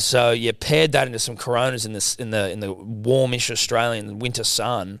 And so you paired that into some Coronas in the warmish Australian winter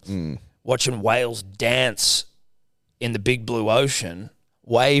sun, watching whales dance in the big blue ocean.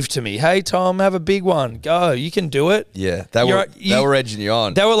 Wave to me, "Hey Tom, have a big one. Go, you can do it." Yeah, they were edging you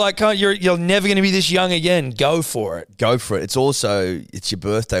on. They were like, "You're never going to be this young again. Go for it." Go for it. It's your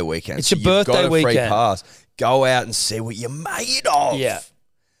birthday weekend. It's so your birthday you've got a free weekend. pass. Go out and see what you're made of. Yeah.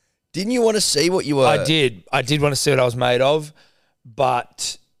 Didn't you want to see what you were? I did want to see what I was made of,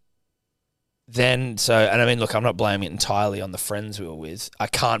 but then and I mean, look, I'm not blaming it entirely on the friends we were with. I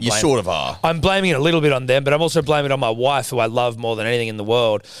can't. You sort of are. I'm blaming it a little bit on them, but I'm also blaming it on my wife, who I love more than anything in the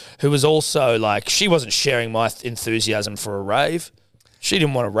world, who was also like, she wasn't sharing my enthusiasm for a rave. She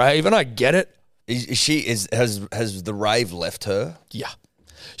didn't want a rave, and I get it. Has the rave left her? Yeah.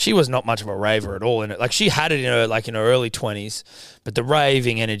 She was not much of a raver at all in it. Like, she had it in her early 20s, but the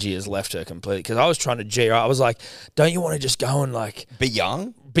raving energy has left her completely. Because I was trying to G her. I was like, don't you want to just go and like Be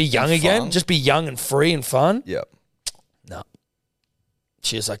young again? fun? Just be young and free and fun? Yep. No.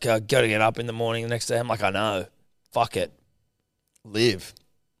 She was like, I got to get up in the morning the next day. I'm like, I know. Fuck it. Live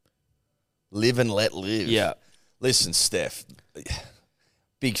and let live. Yeah. Listen, Steph,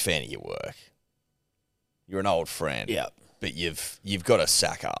 big fan of your work. You're an old friend. Yeah. But you've got to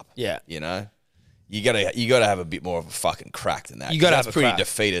sack up. Yeah. You know? You gotta have a bit more of a fucking crack than that. You gotta 'cause have that's a pretty crack.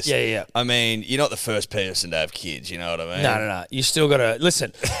 defeatist. Yeah. I mean, you're not the first person to have kids, you know what I mean? No. You still got to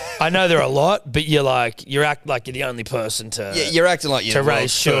listen. I know there are a lot, but you act like you're the only person to Yeah, you're acting like you're to the raise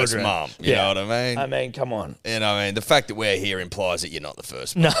world's first children. mum. You know what I mean? I mean, come on. And I mean, the fact that we're here implies that you're not the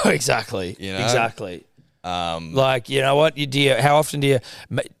first mum. No, exactly. You know? Exactly. Um, Like, you know what? How often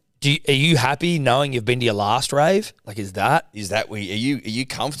are you happy knowing you've been to your last rave? Like, is that are you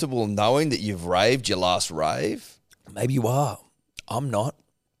comfortable knowing that you've raved your last rave? maybe you are? I'm not.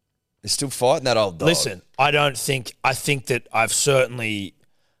 You're still fighting that old dog. Listen, I think that I've certainly,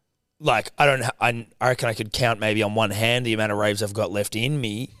 like, I reckon I could count maybe on one hand the amount of raves I've got left in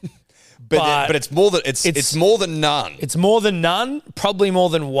me. but it's more than it's more than none. It's more than none, probably more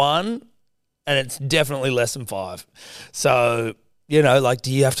than one, and it's definitely less than 5. So, like,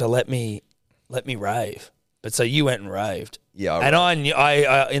 do you have to let me rave? But so you went and raved. Yeah, and I knew,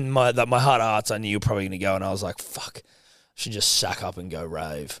 I in my heart of hearts, I knew you were probably going to go, and I was like, fuck, I should just sack up and go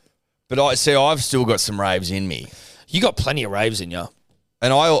rave. But I've still got some raves in me, You got plenty of raves in you.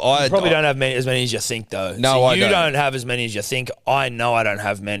 and I You probably don't have as many as you think, though. No, so I you don't. don't have as many as you think. I know I don't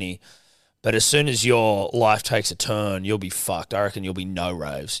have many. But as soon as your life takes a turn, you'll be fucked. I reckon you'll be no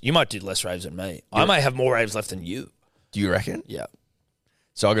raves. You might do less raves than me. I may have more raves left than you. Do you reckon? Yeah.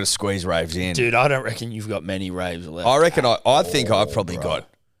 So I got to squeeze raves in. Dude, I don't reckon you've got many raves left. I reckon I think I've probably got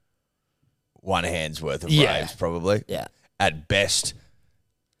one hand's worth of Yeah. raves, probably. Yeah. At best.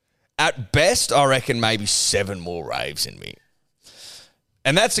 At best, I reckon maybe 7 more raves in me.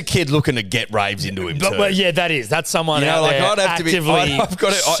 And that's a kid looking to get raves into him too. But yeah, that's someone out there actively I've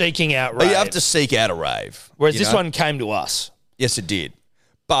got to, seeking out raves. You have to seek out a rave. Whereas you this know? one came to us. Yes, it did.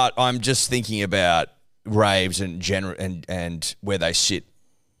 But I'm just thinking about raves and where they sit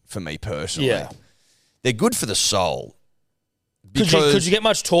for me personally. Yeah. They're good for the soul. Could you get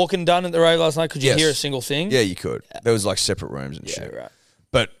much talking done at the rave last night? Could you Yes. hear a single thing? Yeah, you could. There was like separate rooms and Yeah, shit. right.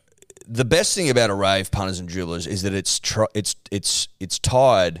 But the best thing about a rave, punters and dribblers, is that it's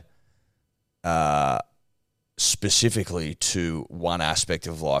tied specifically to one aspect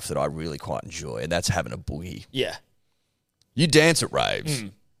of life that I really quite enjoy, and that's having a boogie. Yeah. You dance at raves.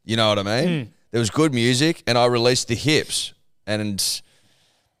 You know what I mean? There was good music, and I released the hips. And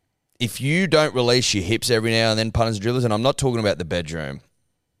if you don't release your hips every now and then, punters and dribblers, and I'm not talking about the bedroom,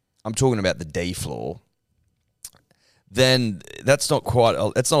 I'm talking about the D floor, then that's not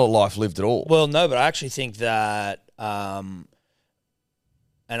a life lived at all. Well, no, but I actually think that, and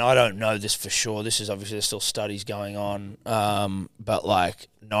I don't know this for sure. This is obviously there's still studies going on, but like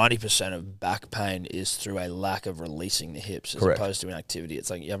 90% of back pain is through a lack of releasing the hips as Correct. opposed to inactivity. It's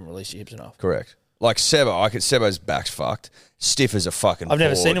like you haven't released your hips enough. Correct. Like Sebo's back's fucked, stiff as a fucking I've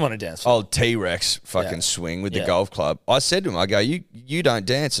never board. seen him on a dance floor. Old T-Rex fucking Yeah. swing with the Yeah. golf club. I said to him, I go, you don't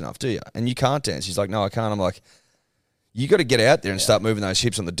dance enough, do you? And you can't dance. He's like, no, I can't. I'm like, you got to get out there and start moving those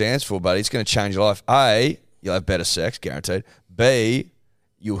hips on the dance floor, buddy. It's going to change your life. A, you'll have better sex, guaranteed. B,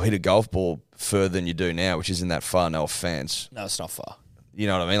 you'll hit a golf ball further than you do now, which isn't that far, no offense. No, it's not far. You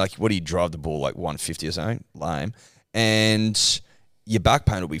know what I mean? Like, what do you drive the ball, like 150 or something? Lame. And your back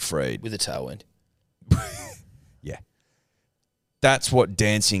pain will be freed. With a tailwind. Yeah. That's what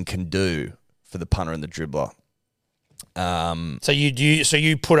dancing can do for the punter and the dribbler. So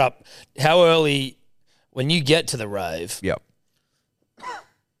you put up how early when you get to the rave Yep.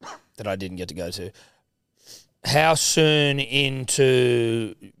 that I didn't get to go to. How soon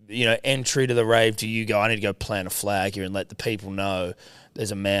into entry to the rave do you go? I need to go plant a flag here and let the people know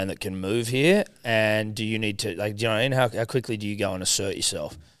there's a man that can move here. And do you need to how quickly do you go and assert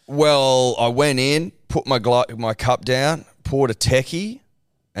yourself? Well, I went in, put my cup down, poured a techie,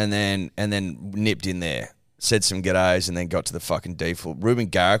 and then nipped in there. Said some g'days and then got to the fucking default. Ruben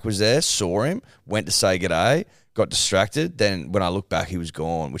Garrick was there, saw him, went to say g'day, got distracted. Then when I looked back, he was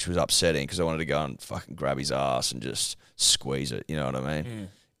gone, which was upsetting because I wanted to go and fucking grab his ass and just squeeze it. You know what I mean?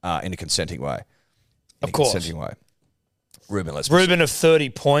 In a consenting way. Of course. Consenting way. Ruben, Ruben of 30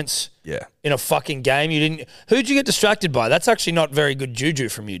 points Yeah. in a fucking game. Who'd you get distracted by? That's actually not very good juju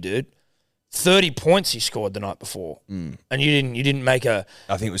from you, dude. 30 points he scored the night before. And you didn't make a...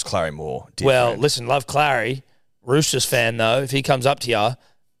 I think it was Clary Moore. Well, listen, love Clary. Roosters fan, though. If he comes up to you,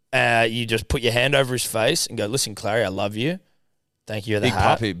 you just put your hand over his face and go, listen, Clary, I love you. Thank you for the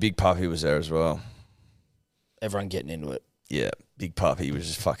hat. Big Puppy was there as well. Everyone getting into it. Yeah, Big Puppy was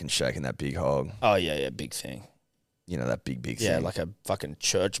just fucking shaking that big hog. Oh, yeah, big thing. You know, that big Yeah, thing. like a fucking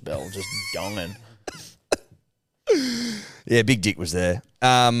church bell just gonging. Yeah, Big Dick was there.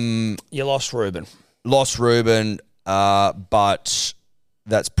 You lost Ruben. Lost Ruben, but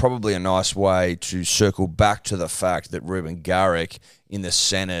that's probably a nice way to circle back to the fact that Ruben Garrick in the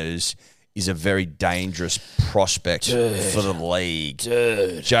centres is a very dangerous prospect for the league.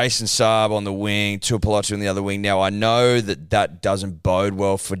 Dude. Jason Saab on the wing, Tuipulotu on the other wing. Now, I know that doesn't bode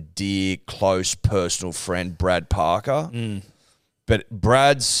well for dear, close, personal friend Brad Parker. But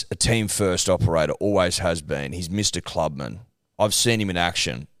Brad's a team-first operator, always has been. He's Mr. Clubman. I've seen him in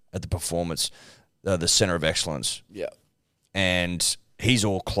action at the performance, the Centre of Excellence. Yeah. And he's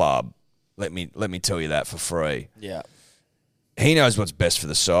all club. Let me tell you that for free. Yeah. He knows what's best for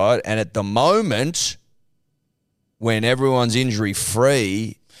the side. And at the moment, when everyone's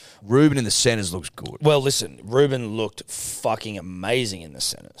injury-free, Ruben in the centres looks good. Well, listen, Ruben looked fucking amazing in the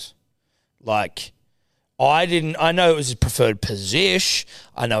centres. Like, I know it was his preferred position.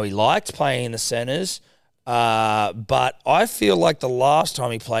 I know he liked playing in the centres. But I feel like the last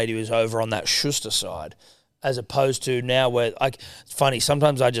time he played, he was over on that Schuster side, as opposed to now where, like, it's funny.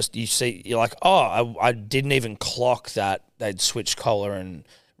 Sometimes you're like, oh, I didn't even clock that they'd switched Kohler and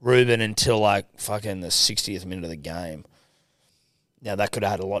Ruben until like fucking the 60th minute of the game. Now, that could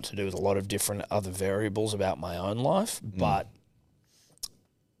have had a lot to do with a lot of different other variables about my own life, but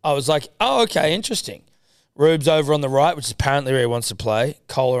I was like, oh, okay, interesting. Rube's over on the right, which is apparently where he wants to play.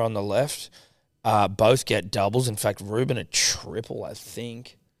 Kohler on the left. Both get doubles. In fact, Ruben a triple, I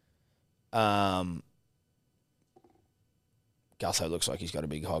think. Gutho looks like he's got a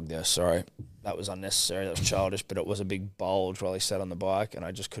big hog there. Sorry. That was unnecessary. That was childish, but it was a big bulge while he sat on the bike, and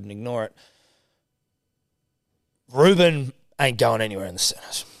I just couldn't ignore it. Ruben ain't going anywhere in the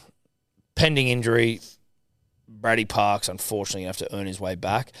centres. Pending injury, Brady Parks, unfortunately, have to earn his way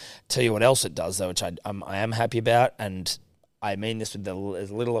back. Tell you what else it does, though, which I am happy about, and I mean this with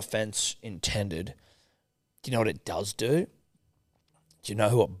as little offence intended. Do you know what it does do? Do you know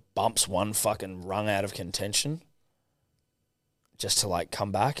who it bumps one fucking rung out of contention? Just to, like,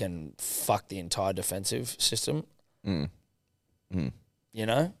 come back and fuck the entire defensive system? You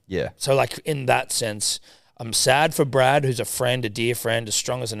know? Yeah. So, like, in that sense, I'm sad for Brad, who's a friend, a dear friend, as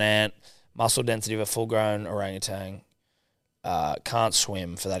strong as an ant, muscle density of a full-grown orangutan, can't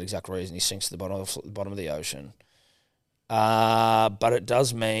swim for that exact reason. He sinks to the bottom of the ocean. But it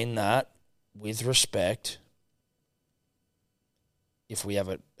does mean that, with respect, if we have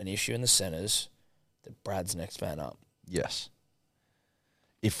an issue in the centres, that Brad's next man up. Yes.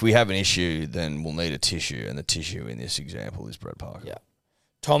 If we have an issue, then we'll need a tissue, and the tissue in this example is Brad Parker. Yeah.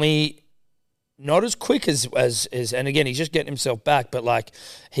 Tommy, not as quick as and again, he's just getting himself back, but like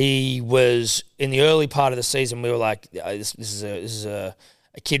he was in the early part of the season, we were like, this is a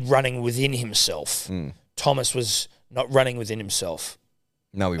kid running within himself. Thomas was not running within himself.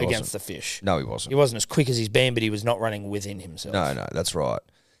 No, he wasn't. Against the Fish. No, he wasn't. He wasn't as quick as he's been, but he was not running within himself. No, that's right.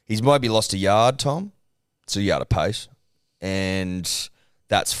 He's maybe lost a yard, Tom. It's a yard of pace. And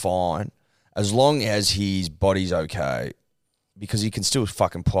that's fine. As long as his body's okay, because he can still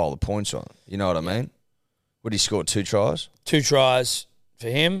fucking pile the points on. You know what I mean? Would he score 2 tries? 2 tries for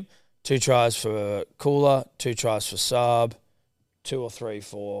him, 2 tries for Cooler, 2 tries for Saab, 2 or 3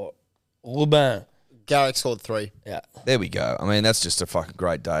 for Lubin. Garrick scored 3. Yeah. There we go. I mean, that's just a fucking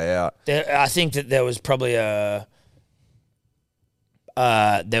great day out. I think that there was probably there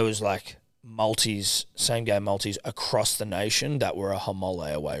was like multis, same game multis across the nation that were a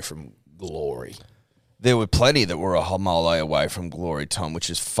homole away from glory. There were plenty that were a homole away from glory, Tom, which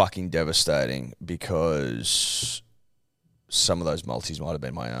is fucking devastating because some of those multis might have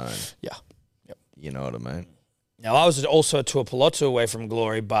been my own. Yeah. Yep. You know what I mean? Now, I was also a Tuapolotu away from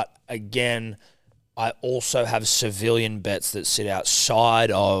glory, but again, I also have civilian bets that sit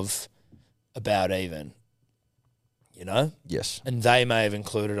outside of about even, you know? Yes. And they may have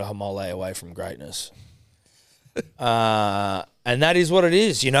included a homole away from greatness. And that is what it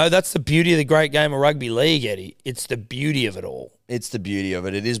is, you know? That's the beauty of the great game of rugby league, Eddie. It's the beauty of it all. It's the beauty of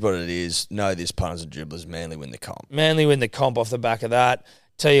it. It is what it is. No, this punters and dribblers, Manly win the comp. Manly win the comp off the back of that.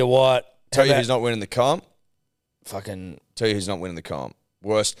 Tell you what. Tell you who's not winning the comp. Fucking. Tell you who's not winning the comp.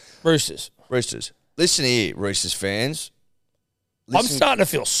 Worst. Roosters. Listen here, Roosters fans. I'm starting to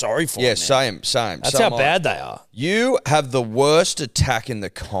feel sorry for them. Yeah, same. That's how bad they are. You have the worst attack in the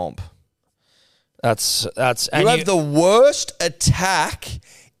comp. That's. You have the worst attack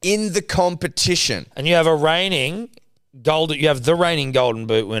in the competition. And you have a reigning golden. You have the reigning Golden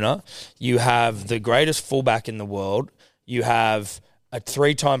Boot winner. You have the greatest fullback in the world. You have a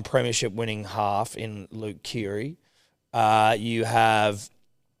 3-time premiership winning half in Luke Keary. You have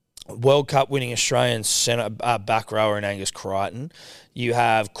World Cup winning Australian centre back rower in Angus Crichton. You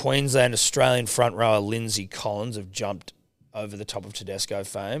have Queensland Australian front rower Lindsay Collins have jumped over the top of Tedesco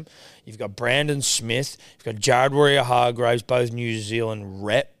fame. You've got Brandon Smith. You've got Jared Warrior-Hargraves, both New Zealand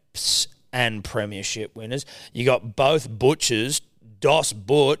reps and premiership winners. You got both Butchers, Dos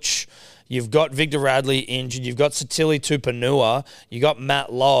Butch. You've got Victor Radley injured. You've got Satili Tupanua. You got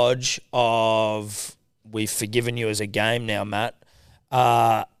Matt Lodge of We've Forgiven You as a Game now, Matt.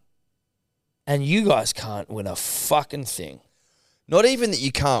 And you guys can't win a fucking thing. Not even that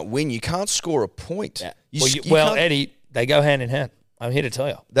you can't win. You can't score a point. Yeah. Eddie, they go hand in hand. I'm here to tell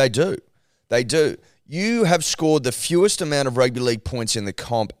you. They do. You have scored the fewest amount of rugby league points in the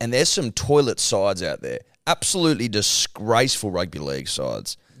comp, and there's some toilet sides out there. Absolutely disgraceful rugby league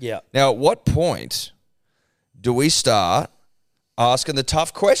sides. Yeah. Now, at what point do we start asking the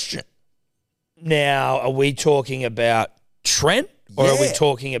tough question? Now, are we talking about Trent or are we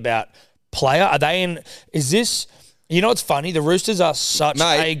talking about player? Are they in? Is this? You know what's funny? The Roosters are such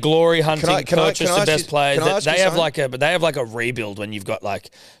Mate, a glory hunting purchase can I the ask best you- players. can I That ask you they have something? they have like a rebuild when you've got like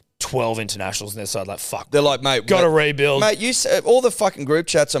 12 internationals on their side. Like fuck, They're like, mate, got to rebuild. Mate, all the fucking group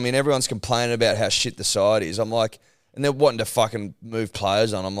chats. I mean, everyone's complaining about how shit the side is. I'm like, and they're wanting to fucking move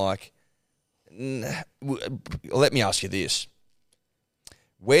players on. I'm like, let me ask you this: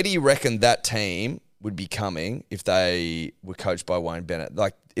 where do you reckon that team would be coming if they were coached by Wayne Bennett?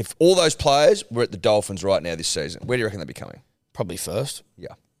 Like, if all those players were at the Dolphins right now this season, where do you reckon they'd be coming? Probably first. Yeah.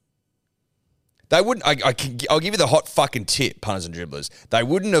 They wouldn't. I'll give you the hot fucking tip, punters and dribblers. They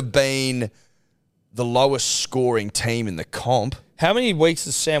wouldn't have been the lowest scoring team in the comp. How many weeks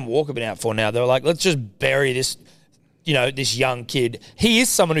has Sam Walker been out for now? They were like, let's just bury this, this young kid. He is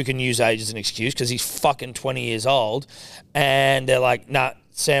someone who can use age as an excuse because he's fucking 20 years old. And they're like, nah,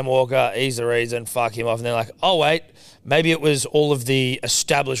 Sam Walker, he's the reason, fuck him off. And they're like, oh, wait, maybe it was all of the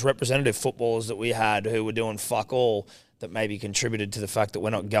established representative footballers that we had who were doing fuck all that maybe contributed to the fact that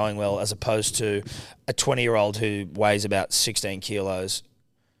we're not going well, as opposed to a 20-year-old who weighs about 16 kilos.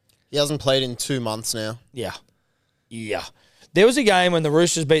 He hasn't played in 2 months now. Yeah. There was a game when the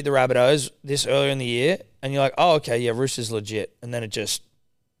Roosters beat the Rabbitohs this earlier in the year, and you're like, oh, okay, yeah, Roosters legit. And then it just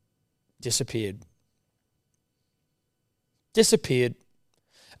disappeared.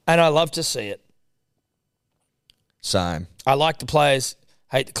 And I love to see it. Same. I like the players,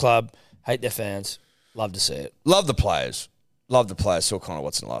 hate the club, hate their fans. Love to see it. Love the players. Saw Connor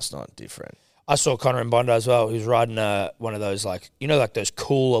Watson last night. Different. I saw Connor in Bondi as well. He was riding one of those, like those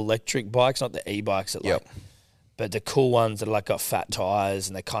cool electric bikes, not the e-bikes that Yep. but the cool ones that like got fat tires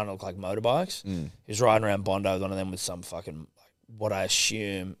and they kind of look like motorbikes. He was riding around Bondi with one of them with some fucking, what I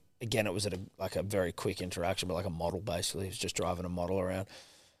assume, again, it was at a very quick interaction, but like a model basically. He was just driving a model around.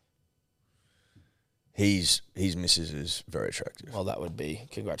 His missus is very attractive. Well, that would be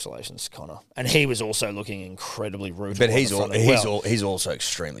congratulations, Connor. And he was also looking incredibly rude. But he's also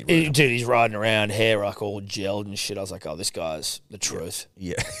extremely rude. Dude, he's riding around, hair like all gelled and shit. I was like, oh, this guy's the truth.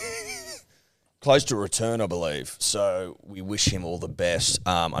 Yeah. Close to return, I believe. So we wish him all the best.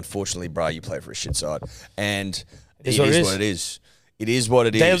 Unfortunately, bro, you play for a shit side. And it is what it is. It is what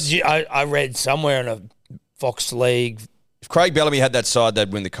it is. I read somewhere in a Fox League. If Craig Bellamy had that side,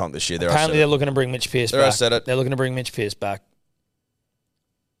 they'd win the comp this year. Apparently, they're looking to bring Mitch Pearce back. I said it. They're looking to bring Mitch Pearce back.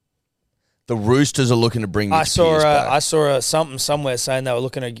 The Roosters are looking to bring Mitch Pearce back. I saw something somewhere saying they were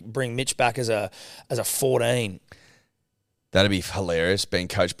looking to bring Mitch back as a 14. That'd be hilarious, being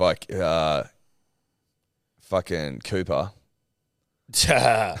coached by fucking Cooper.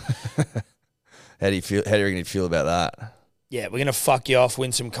 How do you reckon he'd feel about that? Yeah, we're going to fuck you off,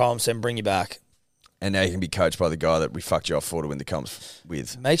 win some comps, and bring you back. And now you can be coached by the guy that we fucked you off for to win the comps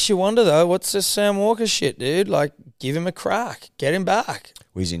with. Makes you wonder, though, what's this Sam Walker shit, dude? Like, give him a crack. Get him back.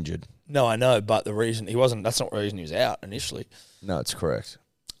 Well, he's injured. No, I know, but the reason he wasn't, that's not the reason he was out initially. No, it's correct.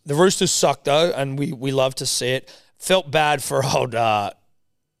 The Roosters suck, though, and we love to see it. Felt bad for old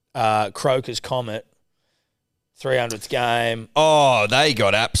Croker's Comet. 300th game. Oh, they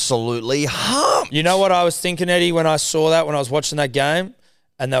got absolutely humped. You know what I was thinking, Eddie, when I saw that, when I was watching that game,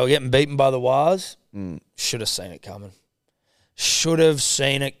 and they were getting beaten by the Wires? Should have seen it coming. Should have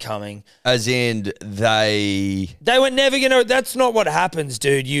seen it coming. As in, they were never going to... That's not what happens,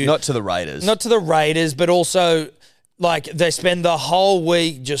 dude. Not to the Raiders. Not to the Raiders, but also... Like, they spend the whole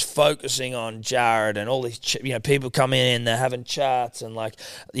week just focusing on Jared and all these, people come in, they're having chats and,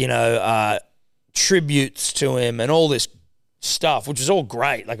 tributes to him and all this stuff, which was all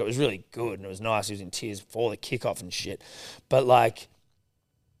great. Like, it was really good and it was nice. He was in tears before the kickoff and shit. But,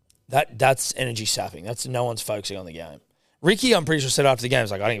 that's energy sapping. That's no one's focusing on the game. Ricky, I'm pretty sure, said after the game, he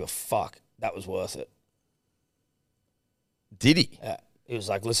was like, I don't give a fuck. That was worth it. Did he? Yeah. He was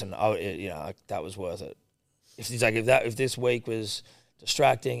like, listen, that was worth it. If this week was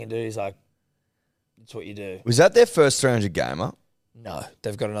distracting, and dude, he's like, it's what you do. Was that their first 300 gamer? No,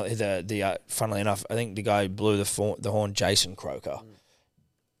 they've got another. Funnily enough, I think the guy who blew the horn, Jason Croker.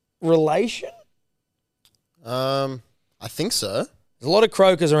 Relation? I think so. There's a lot of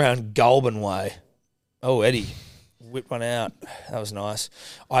Crokers around Goulburn way. Oh, Eddie whipped one out. That was nice.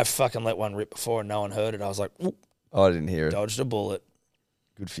 I fucking let one rip before and no one heard it. I was like, oop, Oh, I didn't hear it. Dodged a bullet.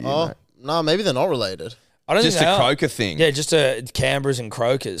 Good for you, Oh, mate. no, maybe they're not related. I don't Just think a they are. Croker thing. Yeah, just a Canberras and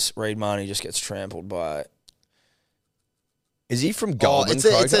Crokers. Reed Marnie just gets trampled by. Is he from Oh, Goulburn, it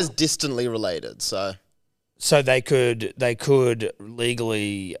Croker? says distantly related, so... So they could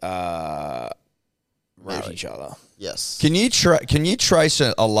legally root each other. Yes. Can you trace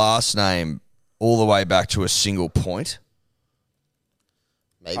a last name all the way back to a single point?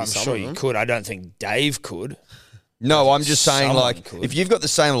 Maybe I'm some sure of you them. could. I don't think Dave could. No, I'm just saying, Someone like, could. if you've got the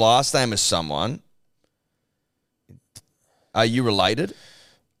same last name as someone, are you related?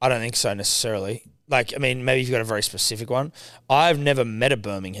 I don't think so necessarily. Like, I mean, maybe you've got a very specific one. I've never met a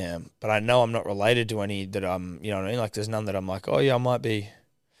Birmingham, but I know I'm not related to any that I'm, you know what I mean? Like, there's none that I'm like, oh, yeah, I might be.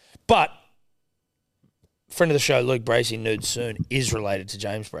 But, friend of the show, Luke Bracey, Nude Soon, is related to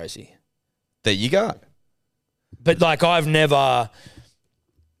James Bracey. There you go. But, like, I've never,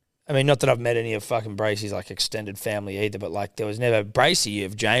 I mean, not that I've met any of fucking Bracey's, like, extended family either, but, like, there was never, Bracey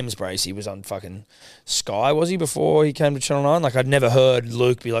of James Bracey was on fucking Sky, was he, before he came to Channel 9? Like, I'd never heard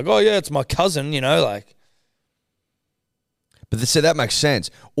Luke be like, oh, yeah, it's my cousin, you know, like. But so that makes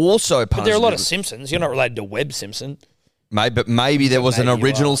sense. Also, But there are a lot of Simpsons. You're not related to Webb Simpson. maybe there was an Maybe you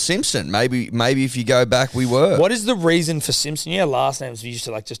original are. Simpson. Maybe if you go back, we were. What is the reason for Simpson? Yeah, last names we used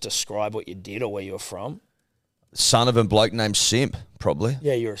to, like, just describe what you did or where you were from. Son of a bloke named Simp, probably.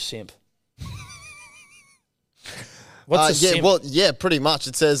 Yeah, you're a simp. What's a yeah, simp? well, yeah, pretty much.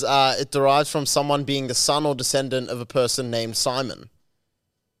 It says it derives from someone being the son or descendant of a person named Simon.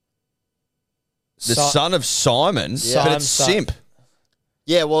 The son of Simon, Yeah. but it's Son. Simp.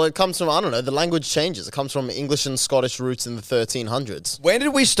 Yeah, well, it comes from, I don't know, the language changes. It comes from English and Scottish roots in the 1300s. When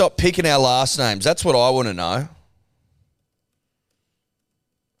did we stop picking our last names? That's what I want to know.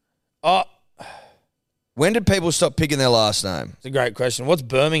 Oh, When did people stop picking their last name? it's a great question. What's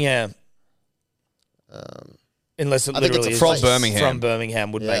Birmingham? Unless it I think it's literally a is From Birmingham. From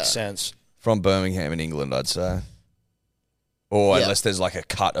Birmingham would Yeah. make sense. From Birmingham in England, I'd say. Or Yeah. unless there's like a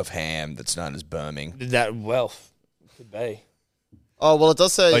cut of ham that's known as Birmingham. That wealth could be. Oh, well, it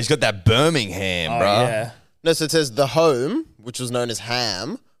does say... Oh, he's got that Birmingham, Oh, bruh. yeah. No, so it says the home, which was known as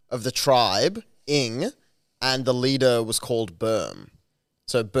Ham, of the tribe, Ing, and the leader was called Berm.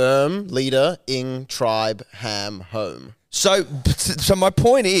 So Berm, leader, Ing, tribe, Ham, home. So my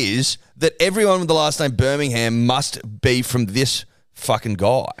point is that everyone with the last name Birmingham must be from this fucking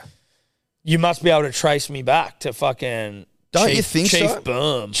guy. You must be able to trace me back to fucking. Don't Chief, you think Chief so?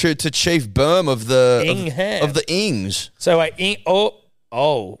 Berm. To Chief Berm of the Ingham. of the Ings. So wait,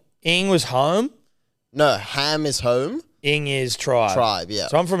 Ing was home. No, Ham is home, Ing is tribe. tribe, yeah.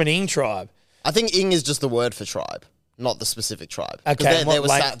 So I'm from an Ing tribe. I think Ing is just the word for tribe, not the specific tribe. 'Cause Okay, they what, were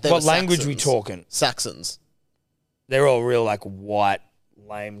they what were language we Saxons. talking? Saxons. They're all real like white,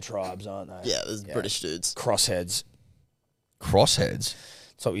 lame tribes, aren't they? Yeah, there's British dudes. Crossheads. Crossheads.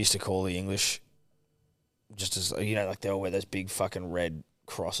 That's what we used to call the English. Just as, you know, like they all wear those big fucking red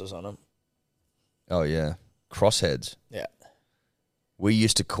crosses on them. Oh yeah. Crossheads. Yeah. We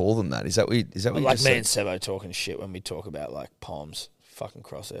used to call them that. Is that what you Like just me and said? Sebo talking shit when we talk about like palms. Fucking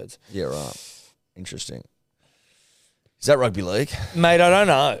crossheads. Yeah, right. Interesting. Is that rugby league? Mate, I don't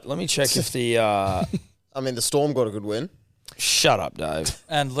know. Let me check if the... I mean, the Storm got a good win. Shut up, Dave.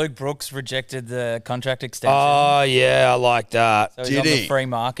 And Luke Brooks rejected the contract extension. Oh, yeah, I like that. So he's Did on the he? free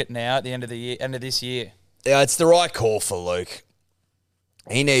market now at the end of the year, end of this year. Yeah, it's the right call for Luke.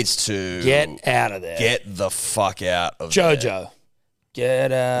 He needs to Get out of there. get the fuck out of there. Jojo.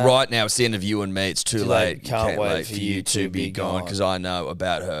 Get out. Right now, it's the end of you and me. It's too Too late. late. Can't wait for you to be gone because I know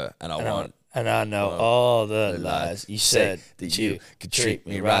about her and I want. And I know all the lies you said that you could treat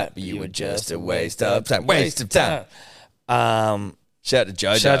me right, but you were just a waste of time. Waste of time. Shout out to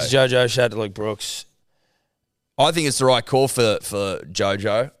JoJo. Shout out to JoJo. Shout out to Luke Brooks. I think it's the right call for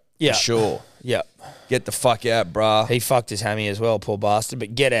JoJo. Yeah. For sure. Yep. Get the fuck out, bruh. He fucked his hammy as well, poor bastard.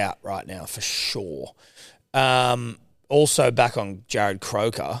 But get out right now for sure. Also back on Jared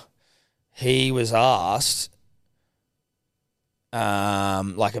Croker, he was asked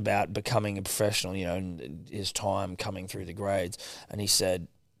like about becoming a professional, you know, and his time coming through the grades. And he said,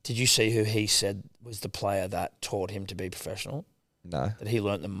 did you see who he said was the player that taught him to be professional? No. That he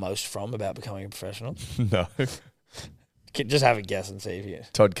learnt the most from about becoming a professional? No. Just have a guess and see if you...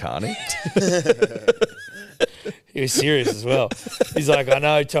 Todd Carney. He was serious as well. He's like, I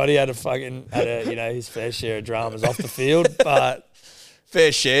know Toddy had his fair share of dramas off the field, but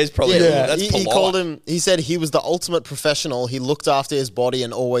Fair shares, probably. Yeah, That's he polite. called him. He said he was the ultimate professional. He looked after his body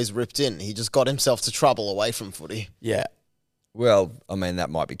and always ripped in. He just got himself to trouble away from footy. yeah, Well, I mean, that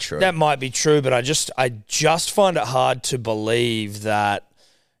might be true. that might be true. But I just find it hard to believe that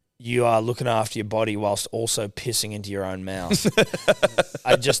you are looking after your body whilst also pissing into your own mouth.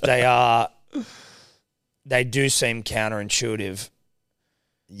 They do seem counterintuitive.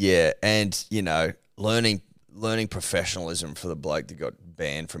 Yeah, and, you know, learning professionalism for the bloke that got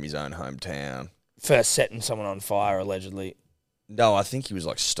banned from his own hometown. For setting someone on fire, allegedly. No, I think he was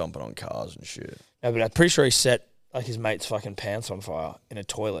like stomping on cars and shit. No, but I'm pretty sure he set like his mate's fucking pants on fire in a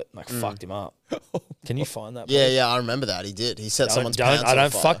toilet and fucked him up. Can you find that? Yeah, please? I remember that. He did. He set someone's Don't pants on fire.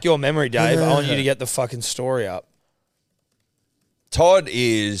 fuck your memory, Dave. I want you to get the fucking story up. Todd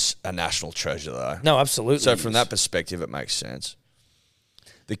is a national treasure, though. No, absolutely. So from that perspective, it makes sense.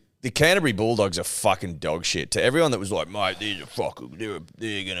 The Canterbury Bulldogs are fucking dog shit. To everyone that was like, mate, they're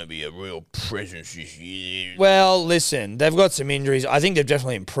going to be a real presence this year. Well, listen, they've got some injuries. I think they've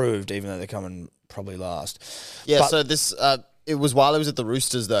definitely improved, even though they're coming probably last. Yeah, But- so this it was while he was at the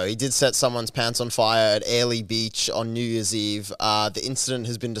Roosters, though. He did set someone's pants on fire at Airlie Beach on New Year's Eve. The incident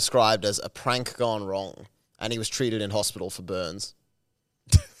has been described as a prank gone wrong, and he was treated in hospital for burns.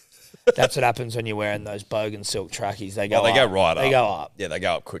 That's what happens when you're wearing those Bogan silk trackies. They go Oh, they go up. right up. They go up. Yeah, they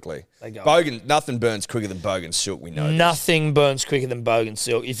go up quickly. They go Bogan, nothing burns quicker than Bogan silk, we know this. Nothing burns quicker than Bogan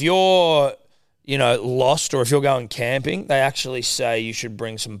silk. If you're, lost or if you're going camping, they actually say you should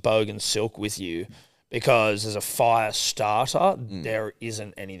bring some Bogan silk with you because as a fire starter, there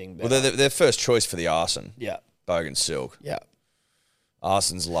isn't anything better. Well, they're their first choice for the arson. Yeah. Bogan silk. Yeah.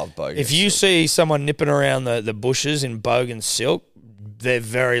 Arsons love Bogan If you silk. see someone nipping around the bushes in Bogan silk, they're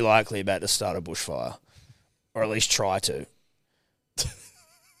very likely about to start a bushfire, or at least try to.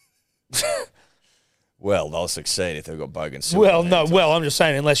 Well, they'll succeed if they've got Bogan silk. Well, on no, hand. well, I'm just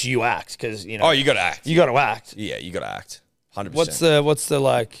saying unless you act, because Oh, you got to act. you got to act. Yeah, you got to act. 100%. What's the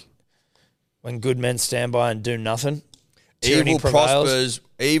like when good men stand by and do nothing? Tyranny evil prevails.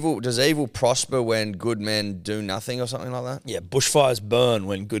 prospers? Does evil prosper when good men do nothing or something like that? Yeah, bushfires burn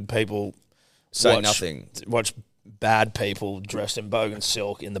when good people Say watch- nothing. Watch bad people dressed in Bogan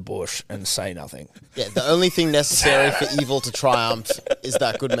silk in the bush and say nothing. Yeah, the only thing necessary for evil to triumph is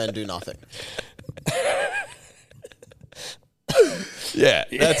that good men do nothing. Yeah,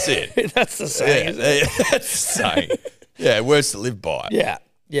 that's it. That's the saying. Isn't it? Yeah, that's the saying. Yeah, words to live by.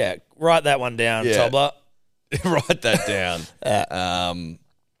 Yeah. Write that one down, Yeah. Tobler. Write that down.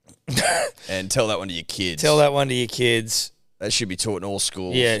 And tell that one to your kids. Tell that one to your kids. That should be taught in all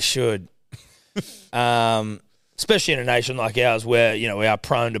schools. Yeah, it should. Especially in a nation like ours where, we are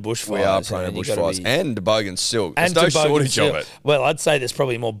prone to bushfires. We are prone to and you've gotta bushfires. be- And to Bogan silk. There's and no to Bogan shortage silk. of it. Well, I'd say there's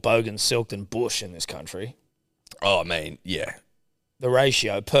probably more Bogan silk than bush in this country. Oh, I mean, yeah. The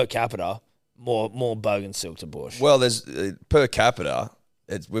ratio per capita, more Bogan silk to bush. Well, there's per capita,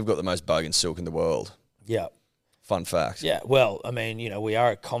 we've got the most Bogan silk in the world. Yeah. Fun fact. Yeah. Well, I mean, we are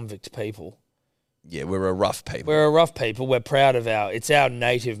a convict people. Yeah, we're a rough people. We're a rough people. We're proud of it's our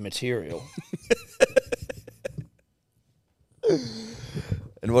native material.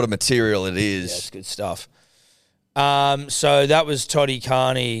 And what a material it Yeah, is. it's good stuff. So that was Toddy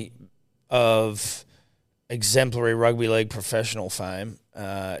Carney of exemplary rugby league professional fame,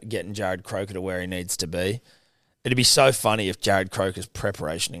 getting Jared Croker to where he needs to be. It'd be so funny if Jared Croker's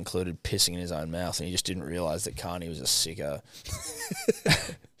preparation included pissing in his own mouth and he just didn't realise that Carney was a sicko.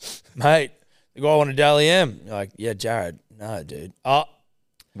 Mate, the guy wanted Dally M. You're like, yeah, Jared. No, dude. Oh,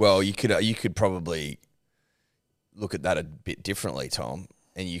 Well, you could probably look at that a bit differently, Tom,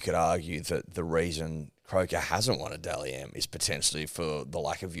 and you could argue that the reason Croker hasn't won a Dally M is potentially for the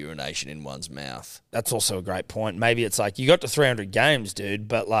lack of urination in one's mouth. that's also a great point. Maybe it's like you got to 300 games, dude,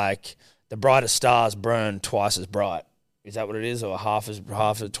 but like the brightest stars burn twice as bright. Is that what it is, or twice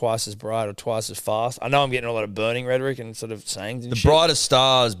as bright, or twice as fast? I know I'm getting a lot of burning rhetoric and sort of sayings and The shit. brightest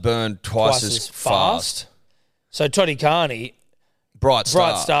stars burn twice as fast. So Toddy Carney, Bright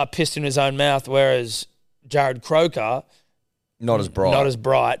bright star, pissed in his own mouth, whereas Jared Croker, Not as bright. not as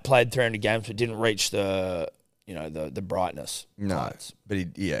bright, played 300 games but didn't reach the brightness. No, heights. but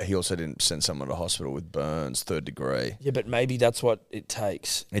he also didn't send someone to hospital with burns, 3rd degree. Yeah, but maybe that's what it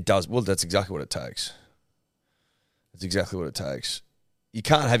takes. It does. Well, that's exactly what it takes. That's exactly what it takes. You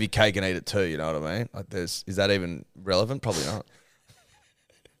can't have your cake and eat it too. You know what I mean? Like, is that even relevant? Probably not.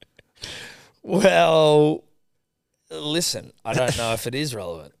 Well, listen, I don't know if it is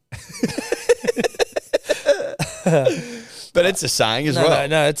relevant. But it's a saying as well.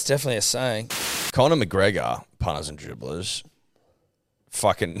 No, it's definitely a saying. Conor McGregor, punters and dribblers,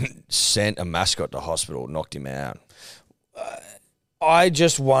 fucking sent a mascot to hospital, knocked him out. I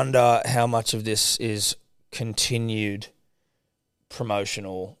just wonder how much of this is continued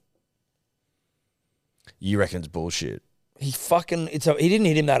promotional. You reckon it's bullshit? He didn't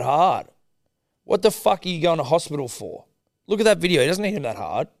hit him that hard. What the fuck are you going to hospital for? Look at that video. He doesn't hit him that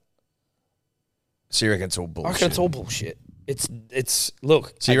hard. So you reckon it's all I bullshit? reckon it's all bullshit. It's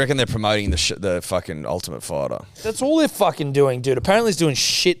look. So you reckon they're promoting the fucking Ultimate Fighter? That's all they're fucking doing, dude. Apparently he's doing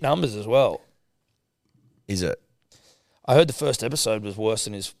shit numbers as well. Is it? I heard the first episode was worse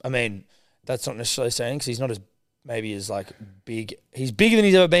than his. I mean, that's not necessarily saying because he's not as like big. He's bigger than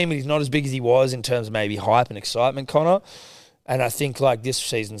he's ever been, but he's not as big as he was in terms of maybe hype and excitement, Connor. And I think like this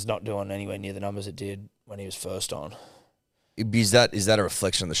season's not doing anywhere near the numbers it did when he was first on. Is that a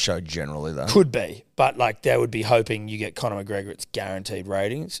reflection of the show generally, though? Could be, but like they would be hoping you get Conor McGregor, it's guaranteed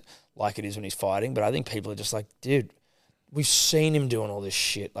ratings, like it is when he's fighting. But I think people are just like, dude, we've seen him doing all this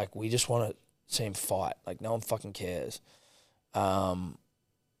shit. Like, we just want to see him fight. Like, no one fucking cares. But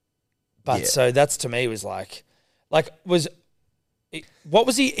so that's to me was like, what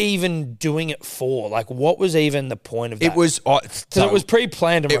was he even doing it for? Like, what was even the point of that? It was because it was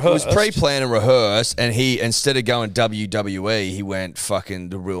pre-planned and rehearsed. It was pre-planned and rehearsed, and he, instead of going WWE, he went fucking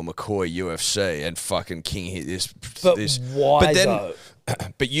the real McCoy UFC and fucking King hit this. But this. why But then, though?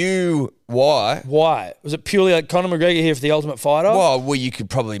 But why? Why? Was it purely like Conor McGregor here for the Ultimate Fighter? Well, you could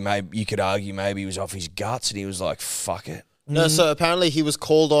argue maybe he was off his guts and he was like, fuck it. No, so apparently he was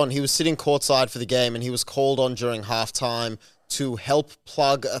called on. He was sitting courtside for the game, and he was called on during halftime to help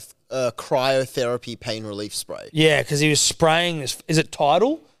plug a cryotherapy pain relief spray. Yeah, because he was spraying this. Is it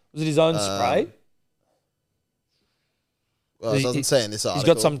Tidal? Was it his own spray? Well, it doesn't say in this article.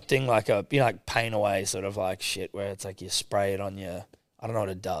 He's got something like like pain away sort of like shit where it's like you spray it on your, I don't know what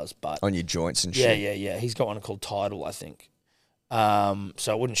it does, but. On your joints and yeah, shit. Yeah. He's got one called Tidal, I think. So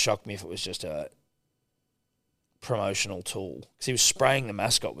it wouldn't shock me if it was just a promotional tool. Because he was spraying the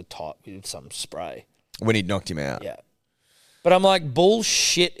mascot with some spray. When he'd knocked him out. Yeah. But I'm like,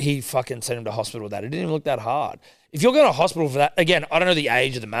 bullshit, he fucking sent him to hospital with that. It didn't even look that hard. If you're going to hospital for that, again, I don't know the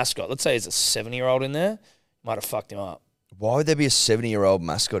age of the mascot. Let's say there's a 70-year-old in there. Might have fucked him up. Why would there be a 70-year-old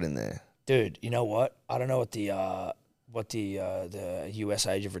mascot in there? Dude, you know what? I don't know what the US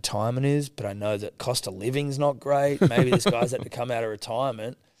age of retirement is, but I know that cost of living's not great. Maybe this guy's had to come out of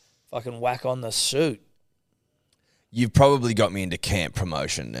retirement, fucking whack on the suit. You've probably got me into camp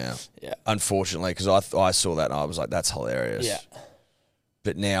promotion now. Yeah. Unfortunately, because I saw that and I was like, that's hilarious. Yeah.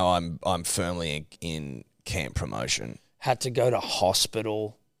 But now I'm firmly in camp promotion. Had to go to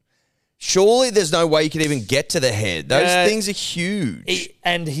hospital. Surely there's no way you could even get to the head. Those things are huge.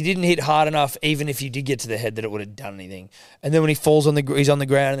 And he didn't hit hard enough, even if you did get to the head, that it would have done anything. And then when he falls he's on the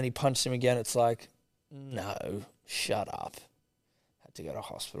ground and then he punched him again, it's like, no, shut up. Had to go to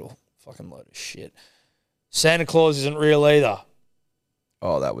hospital. Fucking load of shit. Santa Claus isn't real either.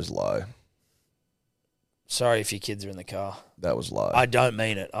 Oh, that was low. Sorry if your kids are in the car. That was low. I don't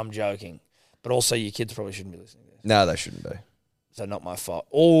mean it. I'm joking. But also your kids probably shouldn't be listening to this. No, they shouldn't be. So not my fault.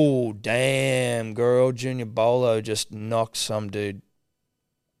 Oh, damn, girl. Junior Bolo just knocked some dude.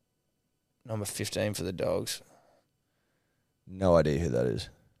 Number 15 for the Dogs. No idea who that is.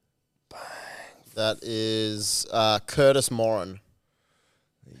 That is Curtis Morin.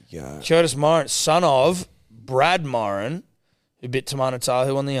 Yeah. Curtis Morin, son of Brad Morin, who bit Tamana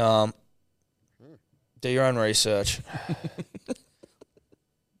Tahu on the arm. Do your own research.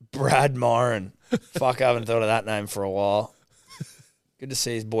 Brad Morin. Fuck, I haven't thought of that name for a while. Good to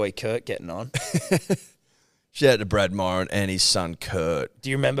see his boy Kurt getting on. Shout out to Brad Morin and his son Kurt. Do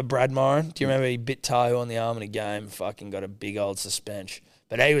you remember Brad Morin? Do you remember he bit Tahu on the arm in a game? Fucking got a big old suspension.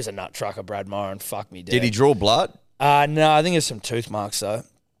 But he was a nut trucker, Brad Morin. Fuck me dead. Did he draw blood? No, I think there's some tooth marks though.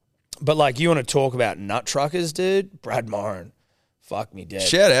 But like, you want to talk about nut truckers, dude? Brad Morin. Fuck me dead.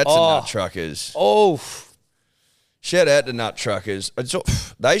 Shout out to nut truckers. Oh. Shout out to nut truckers.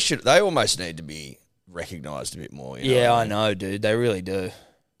 They almost need to be recognised a bit more. You know Yeah, what I know, dude. They really do.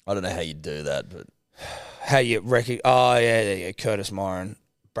 I don't know how you do that, but How you recognize? Oh yeah, there you go. Curtis Morin,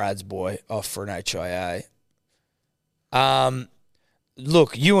 Brad's boy, off for an HIA.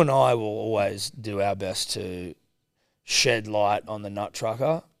 Look, you and I will always do our best to shed light on the nut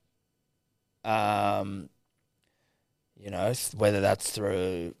trucker. You know, whether that's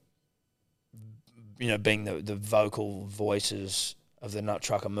through, you know, being the vocal voices of the nut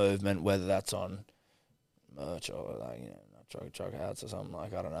trucker movement, whether that's on merch or like, you know, nut trucker hats or something,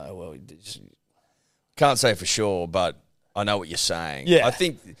 like, I don't know. Well, just, can't say for sure, but I know what you're saying. Yeah. I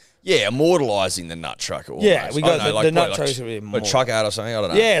think, immortalising the nut trucker. Almost. Yeah, we got I don't know, the nut what, truckers would be more. a trucker hat or something. I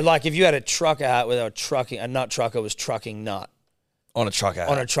don't know. Yeah, like if you had a trucker hat where they were trucking, a nut trucker was trucking nut On a trucker hat.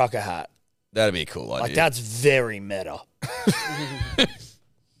 on a trucker hat. That'd be a cool idea. Like, that's very meta.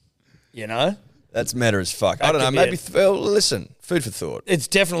 You know? That's meta as fuck. That I don't know. could be Maybe listen. Food for thought. It's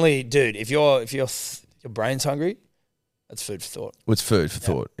definitely, dude, if your brain's hungry, that's food for thought. Well, it's food for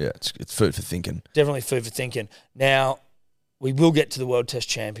thought. Yeah, it's food for thinking. Definitely food for thinking. Now, we will get to the World Test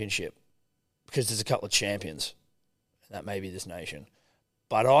Championship because there's a couple of champions. And that may be this nation.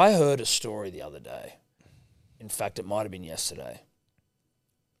 But I heard a story the other day. In fact, it might have been yesterday.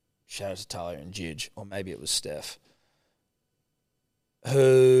 Shout out to Talia and Jidge, or maybe it was Steph,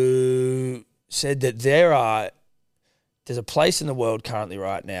 who said that there's a place in the world currently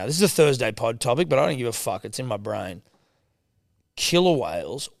right now. This is a Thursday pod topic, but I don't give a fuck. It's in my brain. Killer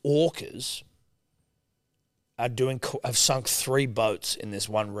whales, orcas, have sunk 3 boats in this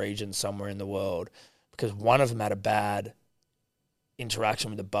one region somewhere in the world because one of them had a bad interaction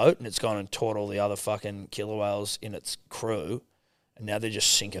with the boat and it's gone and taught all the other fucking killer whales in its crew, and now they're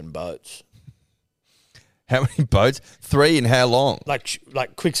just sinking boats. How many boats? 3 in how long? Like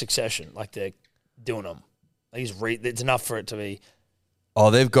quick succession. Like they're doing them. It's enough for it to be.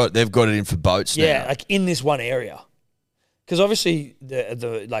 Oh, they've got it in for boats now. Yeah, like in this one area. Because obviously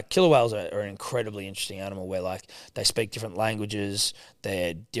the like killer whales are an incredibly interesting animal where like they speak different languages,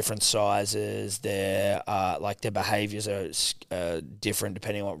 they're different sizes, they're like their behaviors are different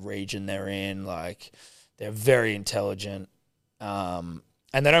depending on what region they're in. Like they're very intelligent, and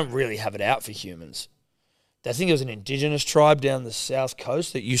they don't really have it out for humans. I think it was an indigenous tribe down the south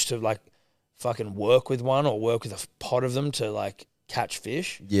coast that used to like fucking work with one or work with a pod of them to like catch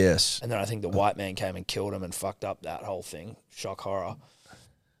fish. Yes. And then I think the white man came and killed him and fucked up that whole thing. Shock horror.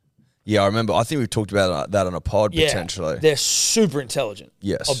 Yeah, I remember. I think we've talked about that on a pod potentially. They're super intelligent.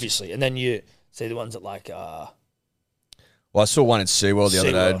 Yes. Obviously. And then you see the ones that like... Well, I saw one in SeaWorld the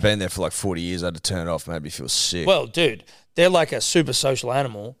other day. SeaWorld. I'd been there for like 40 years. I had to turn it off. Made me feel sick. well, dude, they're like a super social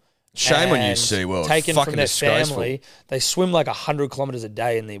animal. Shame on you, and SeaWorld. Taken Fucking from their disgraceful. family. They swim like 100 kilometres a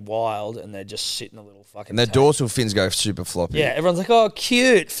day in the wild and they just sit in a little fucking And their tank. dorsal fins go super floppy. Yeah, everyone's like, oh,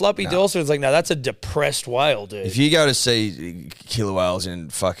 cute, floppy dorsal. It's like, no, that's a depressed whale, dude. If you go to see killer whales in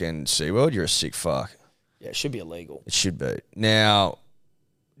fucking SeaWorld, you're a sick fuck. Yeah, it should be illegal. It should be. Now,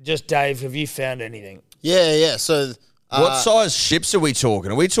 Just, Dave, have you found anything? Yeah. So what size ships are we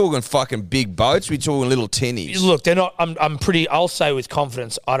talking? Are we talking fucking big boats? Are we talking little tinnies? Look, they're not. I'm pretty. I'll say with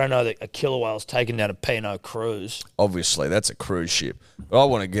confidence, I don't know that a killer whale's taken down a Pinot cruise. Obviously, that's a cruise ship. But I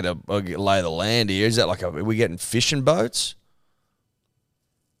want to get lay of the land here. Is that like are we getting fishing boats?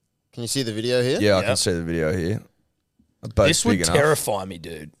 can you see the video here? Yeah, I Yep. can see the video here. A boat's This would big enough. terrify me,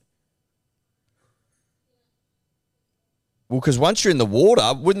 dude. Well, because once you're in the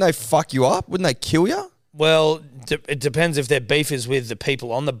water, wouldn't they fuck you up? Wouldn't they kill you? Well, it depends if their beef is with the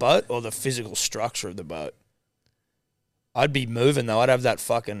people on the boat or the physical structure of the boat. I'd be moving though. I'd have that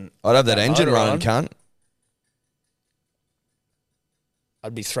fucking. I'd have that engine motor running, on. cunt.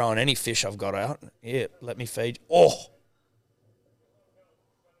 I'd be throwing any fish I've got out. Yeah, let me feed. Oh.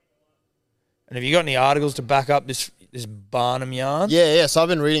 And have you got any articles to back up this Barnum yarn? Yeah. So I've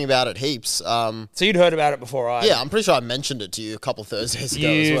been reading about it heaps. So you'd heard about it before I? Yeah, I'm pretty sure I mentioned it to you a couple Thursdays ago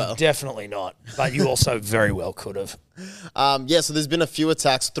as You well. definitely not. But you also very well could have. Yeah, so there's been a few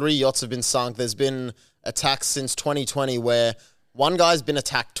attacks. 3 yachts have been sunk. There's been attacks since 2020 where one guy's been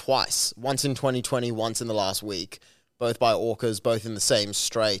attacked twice. Once in 2020, once in the last week. Both by orcas, both in the same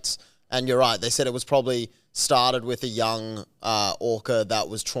straits. And you're right, they said it was probably started with a young orca that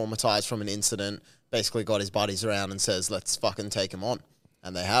was traumatized from an incident, basically got his buddies around and says, let's fucking take him on.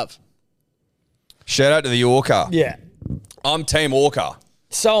 And they have. Shout out to the orca. Yeah. I'm Team Orca.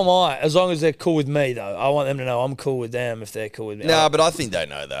 So am I, as long as they're cool with me, though. I want them to know I'm cool with them if they're cool with me. No, but I think they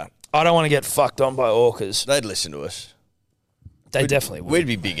know that. I don't want to get fucked on by orcas. They'd listen to us. They definitely would. We'd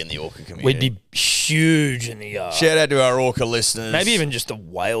be big in the orca community. We'd be huge in the... Shout out to our orca listeners. maybe even just the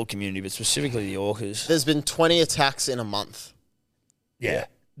whale community, but specifically the orcas. There's been 20 attacks in a month. Yeah.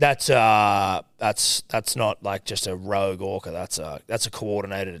 That's not like just a rogue orca. That's a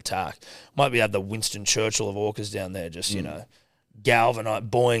coordinated attack. Might be have the Winston Churchill of orcas down there, just you know, galvanizing,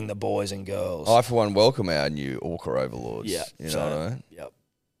 buoying the boys and girls. I, for one, welcome our new orca overlords. Yeah, You know so- what I mean? Yep.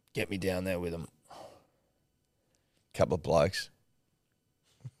 Get me down there with them. Couple of blokes.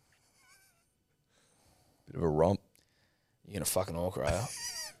 Bit of a romp. You're gonna fucking orca out.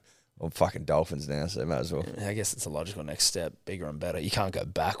 I'm fucking dolphins now, so might as well. I guess it's a logical next step. Bigger and better. You can't go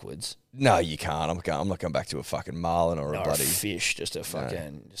backwards. No, you can't. I'm not going back to a fucking marlin or a Or a bloody... fish, just a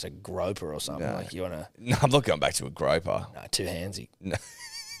fucking, just a groper or something. No. Like you wanna, No, I'm not going back to a groper. too handsy. No,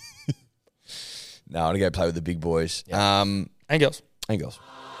 I want to go play with the big boys. And girls. And girls.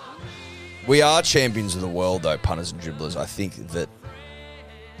 We are champions of the world, though, punters and dribblers. I think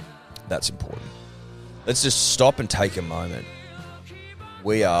that's important. Let's just stop and take a moment.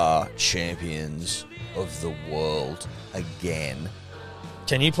 We are champions of the world again.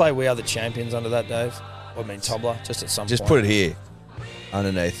 Can you play We Are the Champions under that, Dave? Or I mean, Tobler, just at some Just point. put it here,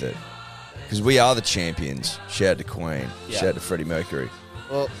 underneath it. Because we are the champions. Shout out to Queen. Yeah. Shout out to Freddie Mercury.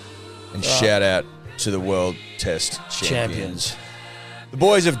 Well, And shout out to the World Test champions. Champions. The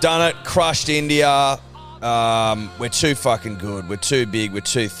boys have done it, crushed India. We're too fucking good. We're too big. We're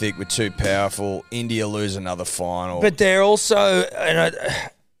too thick. We're too powerful. India lose another final. But they're also, and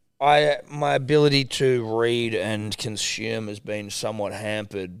my ability to read and consume has been somewhat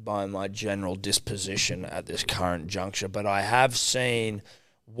hampered by my general disposition at this current juncture. But I have seen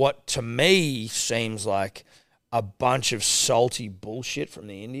what to me seems like a bunch of salty bullshit from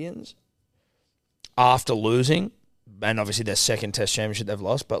the Indians after losing, and obviously their second Test championship they've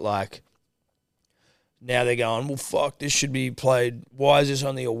lost, but like now they're going, well, fuck, this should be played. Why is this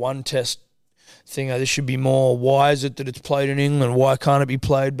only a one Test thing? This should be more. Why is it that it's played in England? Why can't it be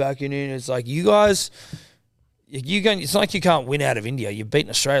played back in India? It's like, you guys, it's not like you can't win out of India. You've beaten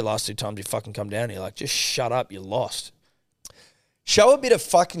Australia last 2 times. You fucking come down here. Like, just shut up. You lost. Show a bit of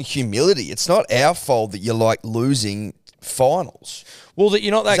fucking humility. It's not our fault that you're like losing finals. Well, that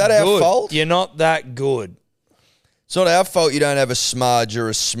you're not that Is that good. our fault? You're not that good. It's not our fault you don't have a Smudge or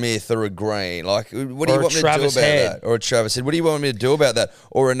a Smith or a Green. Like, what do you Or a want me to do Travis about Head. that? Or a Travis Head. What do you want me to do about that?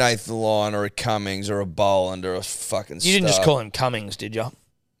 Or a Nathan Lyon or a Cummings or a Boland or a fucking You didn't just star. call him Cummings, did you?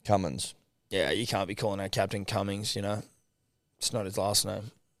 Cummins. Yeah, you can't be calling our captain Cummings, you know. It's not his last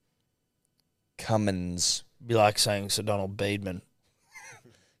name. Cummins. It'd be like saying Sir Donald Beedman.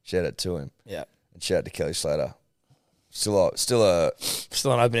 Shout out to him. Yeah. And shout out to Kelly Slater. Still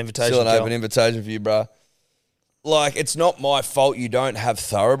an open invitation. Still an Kel. open invitation for you, bro. Like, it's not my fault you don't have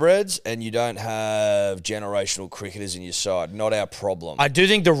thoroughbreds and you don't have generational cricketers in your side. Not our problem. I do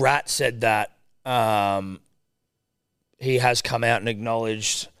think the Rat said that he has come out and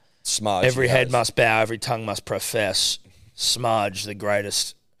acknowledged Smudge. every he head has. must bow, every tongue must profess. Smudge, the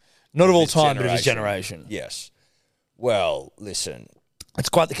greatest, not of all His time, but of his generation. Yes. Well, listen, It's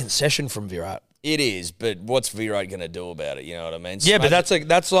quite the concession from Virat. it is, but what's Virat going to do about it? You know what I mean? Yeah, but Smudge-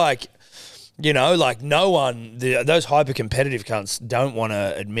 that's like, you know, like no one, those hyper competitive cunts don't want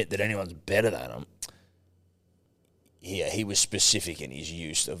to admit that anyone's better than them. Yeah, he was specific in his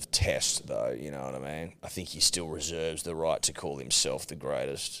use of test, though. You know what I mean? I think he still reserves the right to call himself the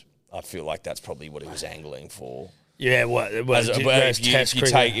greatest. I feel like that's probably what he was angling for. Yeah, what? As, but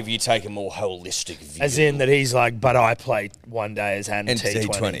if you take a more holistic view, as in that he's like, but I played one day as hand and T20s.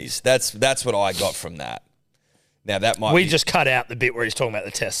 T20s. That's what I got from that. Now that might We be, just cut out the bit where he's talking about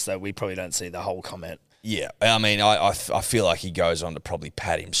the tests, so we probably don't see the whole comment. yeah. I mean, I feel like he goes on to probably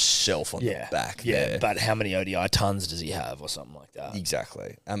pat himself on the back. Yeah, there. but how many ODI tons does he have or something like that?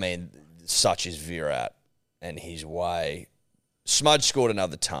 Exactly. I mean, such is Virat and his way. Smudge scored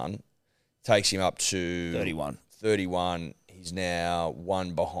another ton, takes him up to 31. 31. He's now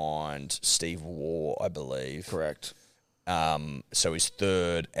one behind Steve Waugh, I believe. Correct. So he's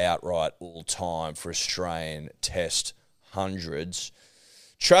third outright all time for Australian Test hundreds.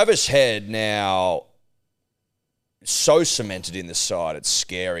 Travis Head now so cemented in the side, it's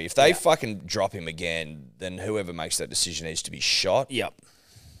scary. If they fucking drop him again, then whoever makes that decision needs to be shot. Yep.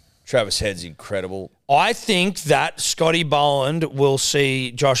 Travis Head's incredible. I think that Scotty Boland will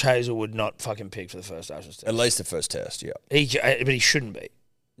see Josh Hazelwood not fucking pick for the first Ashes test. At least the first test, yeah. But he shouldn't be.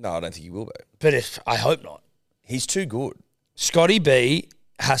 No, I don't think he will be. But I hope not. He's too good. Scotty B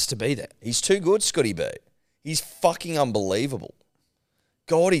has to be there. He's too good, Scotty B. He's fucking unbelievable.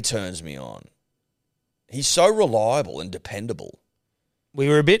 God, he turns me on. He's so reliable and dependable. We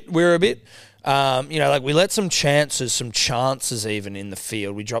were a bit, like we let some chances even in the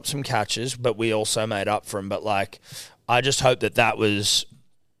field. We dropped some catches, but we also made up for them. But like, I just hope that was,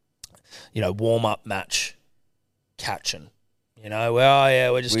 warm-up match catching.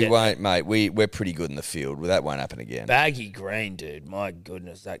 We're just We getting won't, mate. We're pretty good in the field. That won't happen again. Baggy Green, dude. My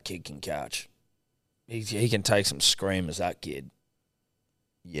goodness, that kid can catch. He can take some screamers, that kid.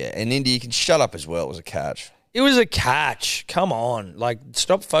 Yeah, and Indy, you can shut up as well. It was a catch. It was a catch. Come on. Like,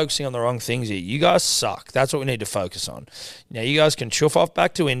 stop focusing on the wrong things here. You guys suck. That's what we need to focus on. Now, you guys can chuff off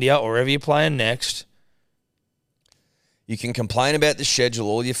back to India or wherever you're playing next. You can complain about the schedule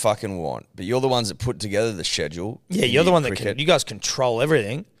all you fucking want, but you're the ones that put together the schedule. Yeah, you're the one that you guys control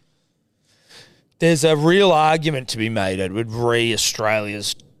everything. There's a real argument to be made, Edward,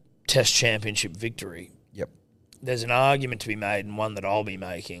 Australia's Test Championship victory. Yep. There's an argument to be made, and one that I'll be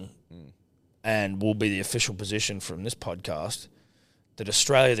making, and will be the official position from this podcast, that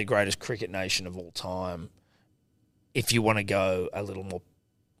Australia, the greatest cricket nation of all time, if you want to go a little more,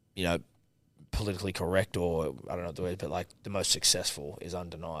 politically correct, or I don't know the word, but like the most successful is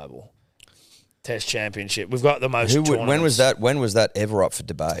undeniable. Test Championship. We've got the most tournaments. When was that ever up for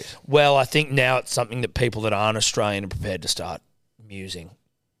debate? Well, I think now it's something that people that aren't Australian are prepared to start musing,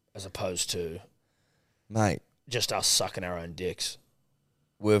 as opposed to Mate, just us sucking our own dicks.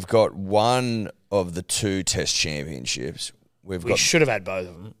 we've got one of the two Test championships. We should have had both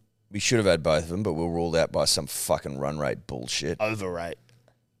of them. We should have had both of them, but we're ruled out by some fucking run rate bullshit. Overrate.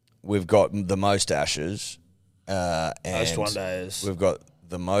 We've got the most Ashes. And Most one days. We've got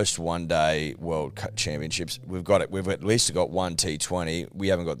the most one-day World Cup championships. We've at least got one T20. We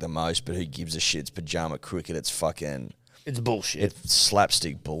haven't got the most, but who gives a shit? It's pajama cricket. It's fucking... It's bullshit. It's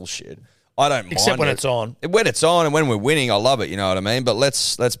slapstick bullshit. I don't mind Except when it. it's on. When it's on and when we're winning, I love it. You know what I mean? But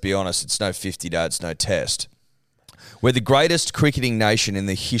let's be honest. It's no 50 dads, no test. We're the greatest cricketing nation in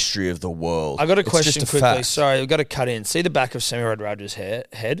the history of the world. I got a It's question just a quickly. fact. Sorry, I've got to cut in. See the back of Semi Radradра's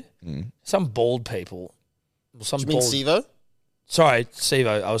head? Some bald people. Well, some Do you mean bald. Sivo? Sorry,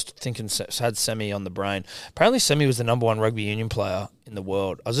 Sivo. I was thinking had Semi on the brain. Apparently, Semi was the number 1 rugby union player in the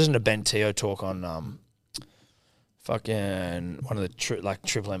world. I was listening to Ben Teo talk on fucking one of the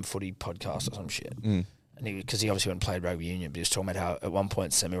Triple M footy podcasts or some shit. And because he obviously went and played rugby union, but he was talking about how at one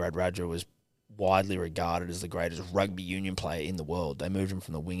point Semi Radradra was widely regarded as the greatest rugby union player in the world. They moved him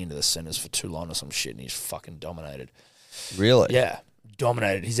from the wing into the centres for Toulon or some shit, and he's fucking dominated. Really? Yeah,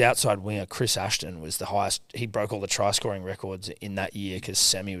 dominated. His outside winger, Chris Ashton, was the highest. He broke all the try-scoring records in that year because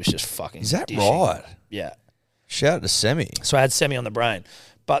Semi was just fucking Is that dishing. right? Yeah. Shout out to Semi. So I had Semi on the brain.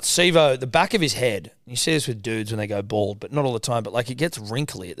 But Sivo, the back of his head, you see this with dudes when they go bald, but not all the time, but like it gets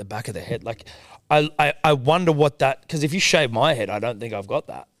wrinkly at the back of the head. Like I wonder what that, because if you shave my head, I don't think I've got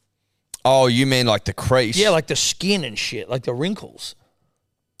that. Oh, you mean like the crease? Yeah, like the skin and shit, like the wrinkles.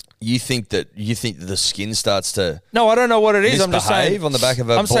 You think that the skin starts to No, I don't know what it is. I'm just saying misbehave on the back of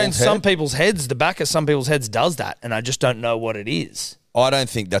a I'm saying bald some head? people's heads, the back of some people's heads does that, and I just don't know what it is. I don't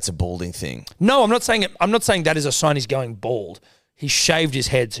think that's a balding thing. No, I'm not saying it. I'm not saying that is a sign he's going bald. He shaved his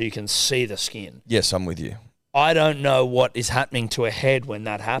head so you can see the skin. Yes, I'm with you. I don't know what is happening to a head when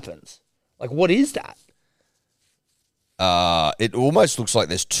that happens. Like, what is that? It almost looks like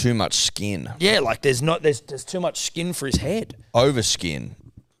there's too much skin. Yeah, like there's too much skin for his head. Over skin.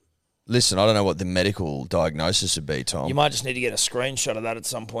 Listen, I don't know what the medical diagnosis would be, Tom. You might just need to get a screenshot of that at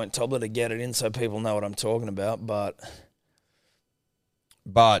some point, Tobler, to get it in so people know what I'm talking about.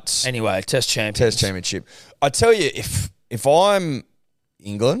 But anyway, Test champions. Test championship. I tell you, if I'm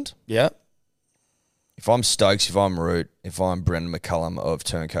England, Yeah. if I'm Stokes, if I'm Root, if I'm Brendan McCullum of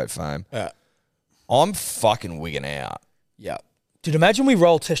Turncoat fame, Yeah. I'm fucking wigging out. Yeah. Dude, imagine we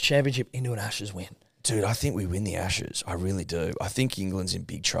roll Test championship into an Ashes win. Dude, I think we win the Ashes. I really do. I think England's in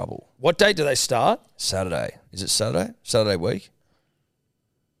big trouble. What date do they start? Saturday. Is it Saturday? Saturday week?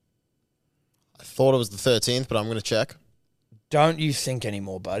 I thought it was the 13th, but I'm going to check. Don't you think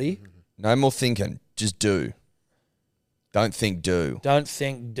anymore, buddy? No more thinking. Just do. Don't think, do. Don't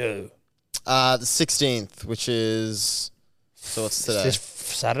think, do. The 16th, which is... So it's today. This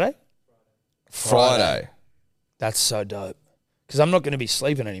Saturday? Friday. That's so dope. Because I'm not going to be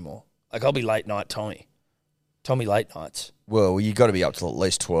sleeping anymore. Like, I'll be late night Tommy. Tommy late nights. Well, you got to be up till at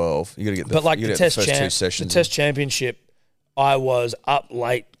least 12. You got to get the, But like you the gotta get test, the first two sessions. the test championship, I was up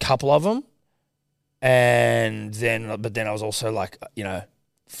late, couple of them, and then I was also like, you know,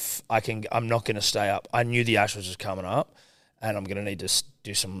 I'm not going to stay up. I knew the Ashes was coming up, and I'm going to need to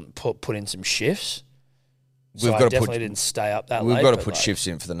do some put in some shifts. So We've I got to definitely put- didn't stay up that We've late. got to but, put like, shifts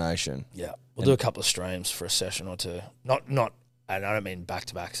in for the nation. Yeah, we'll do a couple of streams for a session or two. Not, and I don't mean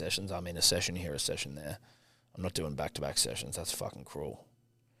back-to-back sessions. I mean a session here, a session there. I'm not doing back-to-back sessions. That's fucking cruel.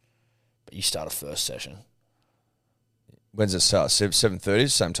 But you start a first session. When's it start? 7:30,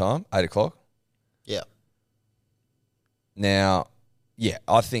 same time? 8 o'clock? Yeah. Now, yeah,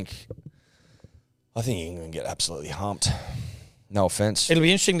 I think England get absolutely humped. No offense. It'll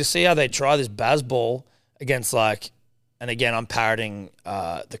be interesting to see how they try this Bazball against, like, and again, I'm parroting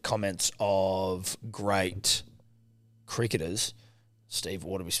the comments of great cricketers, Steve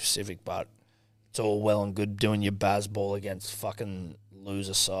Water to be specific, but it's all well and good doing your Bazball against fucking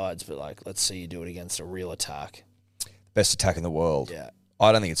loser sides, but like, let's see you do it against a real attack. Best attack in the world. Yeah.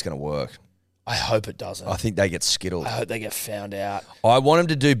 I don't think it's going to work. I hope it doesn't. I think they get skittled. I hope they get found out. I want him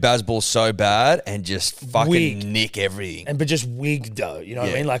to do Bazball so bad and just fucking Wig. nick everything. But just wig though, you know what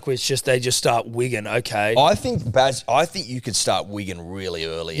I Yeah. mean? Like it's just they just start wigging. Okay, I think you could start wigging really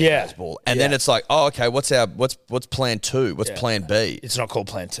early in Yeah. Bazball. And then it's like, oh, okay, what's plan 2? What's Yeah. plan B? it's not called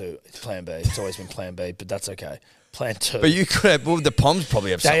Plan 2. It's Plan B. It's always been Plan B, but that's okay. Plan 2. But you could have, well, the Poms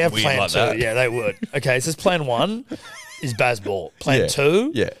probably have They something have weird Plan like 2. that. Yeah, they would. Okay, it says Plan 1 is Bazball. Plan Yeah.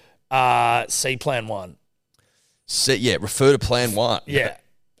 2, Yeah. see Plan 1. So, yeah, refer to plan 1. Yeah.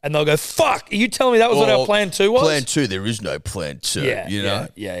 And they'll go, fuck, are you telling me that was what our Or Plan 2 was? Plan 2, there is no plan 2. yeah, you know?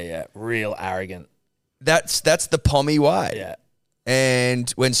 yeah. Real arrogant. That's the Pommy way. Yeah. And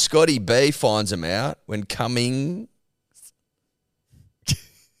when Scotty B finds him out, when Cummings,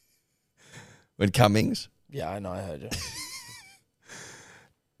 Yeah, I know, I heard you.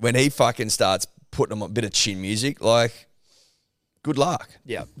 when he fucking starts putting him a bit of chin music, like, good luck.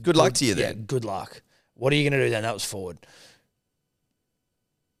 Yeah. Good luck to you Yeah, then. good luck. What are you going to do then? That was forward.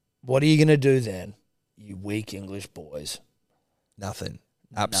 What are you going to do then, you weak English boys? Nothing.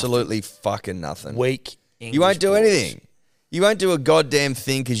 Absolutely fucking nothing. Weak English You won't do boys. anything. You won't do a goddamn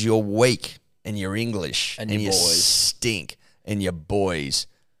thing because you're weak and you're English And you your boys. stink and your boys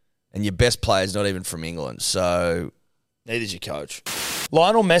and your best player's not even from England. So Neither's your coach.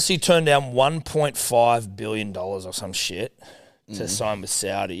 Lionel Messi turned down $1.5 billion or some shit to sign with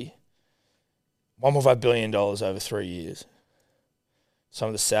Saudi. $1.5 billion over 3 years. Some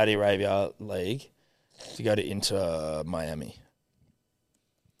of the Saudi Arabia League to go to Inter Miami.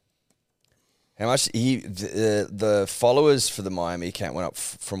 how much the followers for the Miami account went up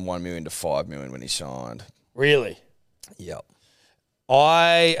from 1 million to 5 million when he signed. Really? Yep.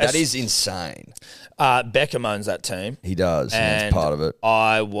 That That is insane. Beckham owns that team. He does, and And that's part of it.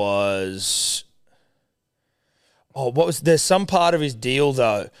 I was. There's some part of his deal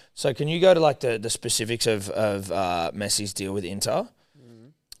though. So can you go to like the specifics of Messi's deal with Inter?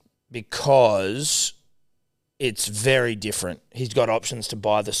 Because it's very different. He's got options to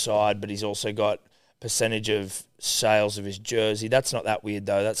buy the side, but he's also got percentage of sales of his jersey. That's not that weird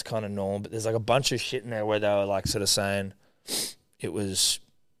though. That's kind of normal. But there's like a bunch of shit in there where they were like sort of saying it was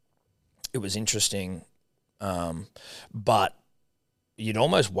interesting, but you'd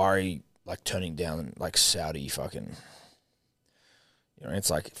almost worry like turning down like Saudi fucking. You know, it's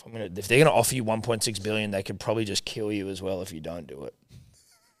like if they're gonna offer you $1.6 billion, they could probably just kill you as well if you don't do it.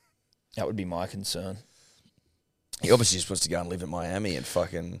 That would be my concern. He obviously just wants to go and live in Miami and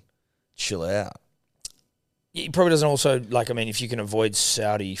fucking chill out. He probably doesn't also like. I mean, if you can avoid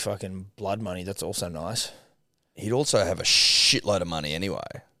Saudi fucking blood money, that's also nice. He'd also have a shitload of money anyway.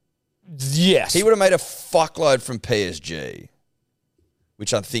 Yes, He would have made a fuckload from PSG,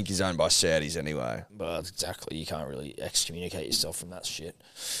 which I think is owned by Saudis anyway. Well, exactly. You can't really excommunicate yourself from that shit.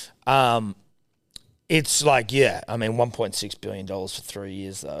 It's like, yeah, I mean, $1.6 billion for 3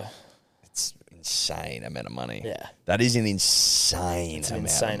 years, though. It's insane amount of money. Yeah. That is an insane It's an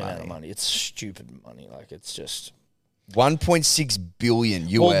amount insane of money. amount of money. It's stupid money. Like, it's just... 1.6 billion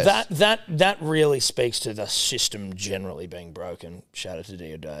US. Well, that really speaks to the system generally being broken. Shout out to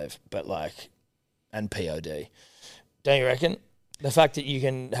Dio Dave. But, like, and POD. Don't you reckon? The fact that you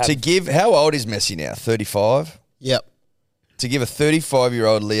can have... To give, how old is Messi now? 35? Yep. To give a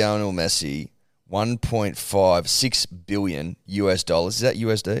 35-year-old Lionel Messi 1.56 billion US dollars, is that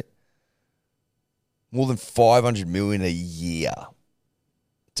USD? More than 500 million a year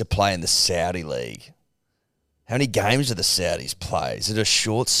to play in the Saudi league. How many games do the Saudis play? Is it a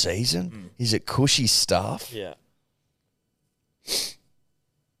short season? Is it cushy stuff? Yeah.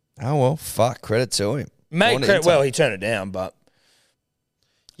 Oh, well, fuck. Credit to him. Mate, On credit, Inter. well, he turned it down, but...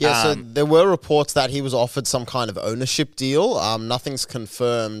 Yeah, so there were reports that he was offered some kind of ownership deal. Nothing's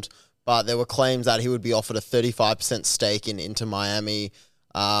confirmed, but there were claims that he would be offered a 35% stake in Inter Miami.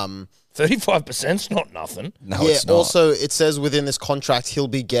 35%'s not nothing. No, Yeah, it's not. also it says within this contract he'll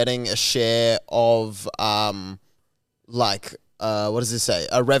be getting a share of what does this say?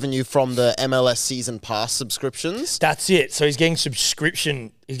 A revenue from the MLS season pass subscriptions. That's it. So he's getting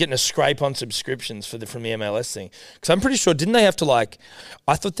subscription. He's getting a scrape on subscriptions from the MLS thing. Because I'm pretty sure, didn't they have to like?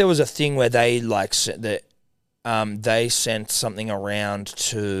 I thought there was a thing where they like they sent something around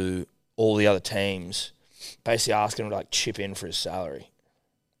to all the other teams, basically asking him to like chip in for his salary.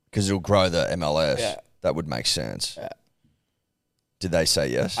 Because it'll grow the MLS. Yeah. That would make sense. Yeah. Did they say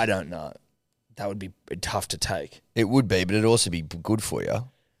yes? I don't know. That would be tough to take. It would be, but it'd also be good for you.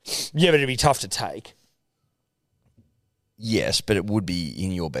 Yeah, but it'd be tough to take. Yes, but it would be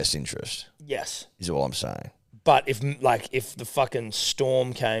in your best interest, Yes. is all I'm saying. But if the fucking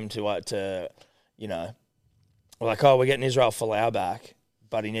Storm came to you know, like, oh, we're getting Israel Folau back,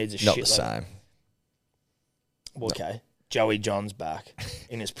 but he needs a Not shit. the same. Well, okay. Joey John's back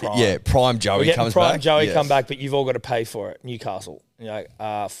in his prime. Yeah, Prime We're Joey getting comes prime back. Joey Yeah. come back, but you've all got to pay for it. Newcastle. And you're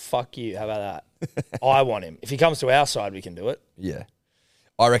like, fuck you. How about that? I want him. If he comes to our side, we can do it. Yeah.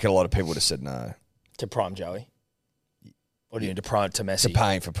 I reckon a lot of people would have said no To prime Joey. Or do you need to prime to Messi? to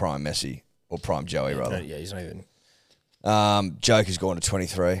paying for Prime Messi or Prime Joey, rather. Yeah, he's not even. Joker's gone to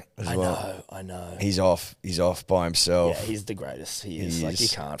 23 as well. I know. He's off. He's off by himself. Yeah, he's the greatest. He is. Like, you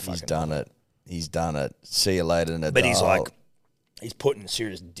can't fucking. He's done it. He's done it. See you later, Nadal. But he's like, he's putting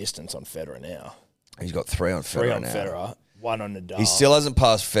serious distance on Federer now. He's got 3 on Federer 3 on now. Federer, 1 on Nadal. He still hasn't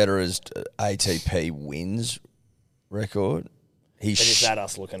passed Federer's ATP wins record. But is that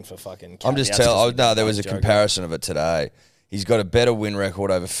us looking for fucking? I'm just caveats 'cause telling. we No, there like was a Joker? comparison of it today. He's got a better win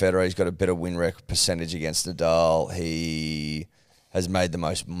record over Federer. He's got a better win record percentage against Nadal. He has made the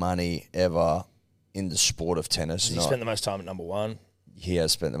most money ever in the sport of tennis. He spent the most time at number 1. He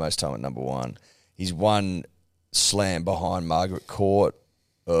has spent the most time at number 1. He's won slam behind Margaret Court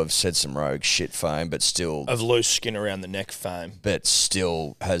of said some rogue shit fame, but still Of loose skin around the neck fame.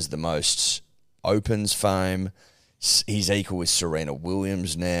 has the most opens fame. He's equal with Serena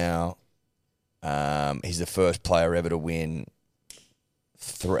Williams now. He's the first player ever to win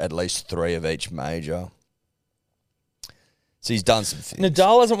at least 3 of each major. So he's done some things.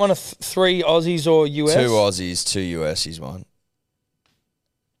 Nadal hasn't won 3 Aussies or US? 2 Aussies, 2 US he's won.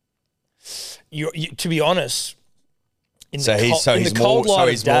 To be honest, He's more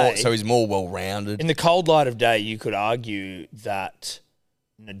well-rounded. In the cold light of day, you could argue that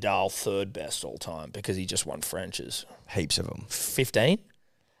Nadal third best all time because he just won Frenches. Heaps of them. 15?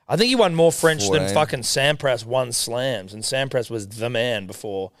 I think he won more French 14. than fucking Sampras won slams, and Sampras was the man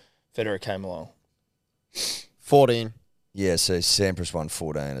before Federer came along. 14. Yeah, so Sampras won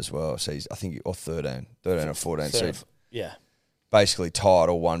 14 as well. So he's, I think, or 13 or 14. So Yeah. basically tied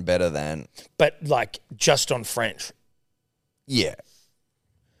or one better than. But, like, just on French. Yeah.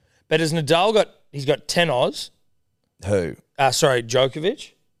 But has Nadal he's got 10 Oz? Who?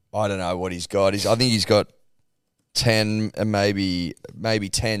 Djokovic? I don't know what he's got. I think he's got 10 and maybe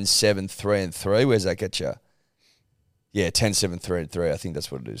 10, 7, 3 and 3. Where's that get you? Yeah, 10, 7, 3 and 3. I think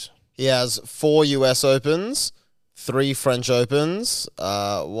that's what it is. He has 4 US Opens, 3 French Opens,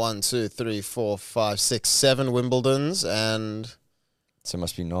 1, 2, 3, 4, 5, 6, 7 Wimbledons, and So it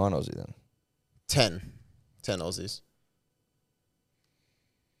must be 9 Aussie then. 10 Aussies.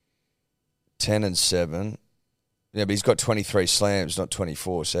 10 and 7. Yeah, but he's got 23 slams, not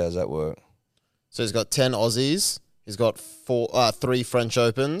 24. So how's that work? So he's got 10 Aussies. He's got 3 French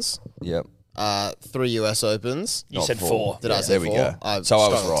Opens, Yep. 3 US Opens. You Not said 4. 4. Did I Yeah, say there we 4? go. I So I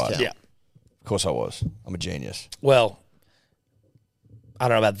was struggled to right. count. Yeah. Of course I was. I'm a genius. Well, I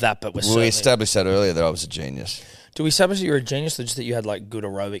don't know about that, but we're We certainly... established that earlier that I was a genius. Do we establish that you're a genius or just that you had, like, good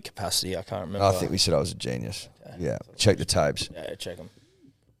aerobic capacity? I can't remember. I think we said I was a genius. Yeah. Check the tapes. Yeah, check them.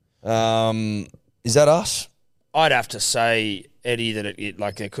 Is that us? I'd have to say, Eddie, that it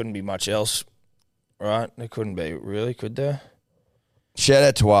like there couldn't be much else, right? There couldn't be, really, could there? Shout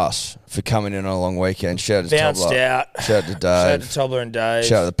out to us for coming in on a long weekend. Shout out to Bounced Tobler. out. Shout out to Shout Dave. out to Tobler and Dave.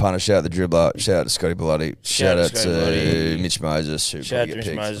 Shout out to the punter. Shout out to the dribbler. Shout out to Scotty Bellotti. Shout out Scotty to Bellotti. Mitch Moses, who Shout out probably to get Mitch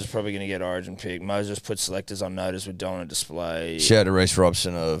picked. Moses, probably going to get Origin pick. Moses put selectors on notice with dominant display. Shout out to Reece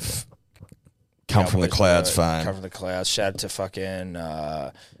Robson of Come From the Cowboys, Clouds Come fame. from the Clouds. Shout out to fucking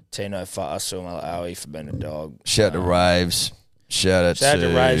Tino Fa'asul Malawi for being a dog. Shout out to Raves. Shout out Shout out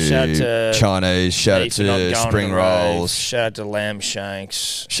to Raves. Shout out to Chinese. Shout Me out for not to going Spring the rave. Rolls. Shout out to Lamb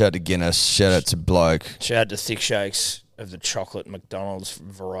Shanks. Shout out to Guinness. Shout out to Bloke. Shout out to Thick Shakes of the chocolate McDonald's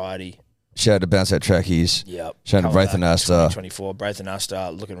variety. Shout out to Bounce Out Trackies. Yep. Shout out to Braithen Astor. 2024. Braithen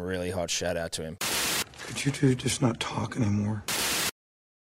Astor looking really hot. Shout out to him. Could you two just not talk anymore?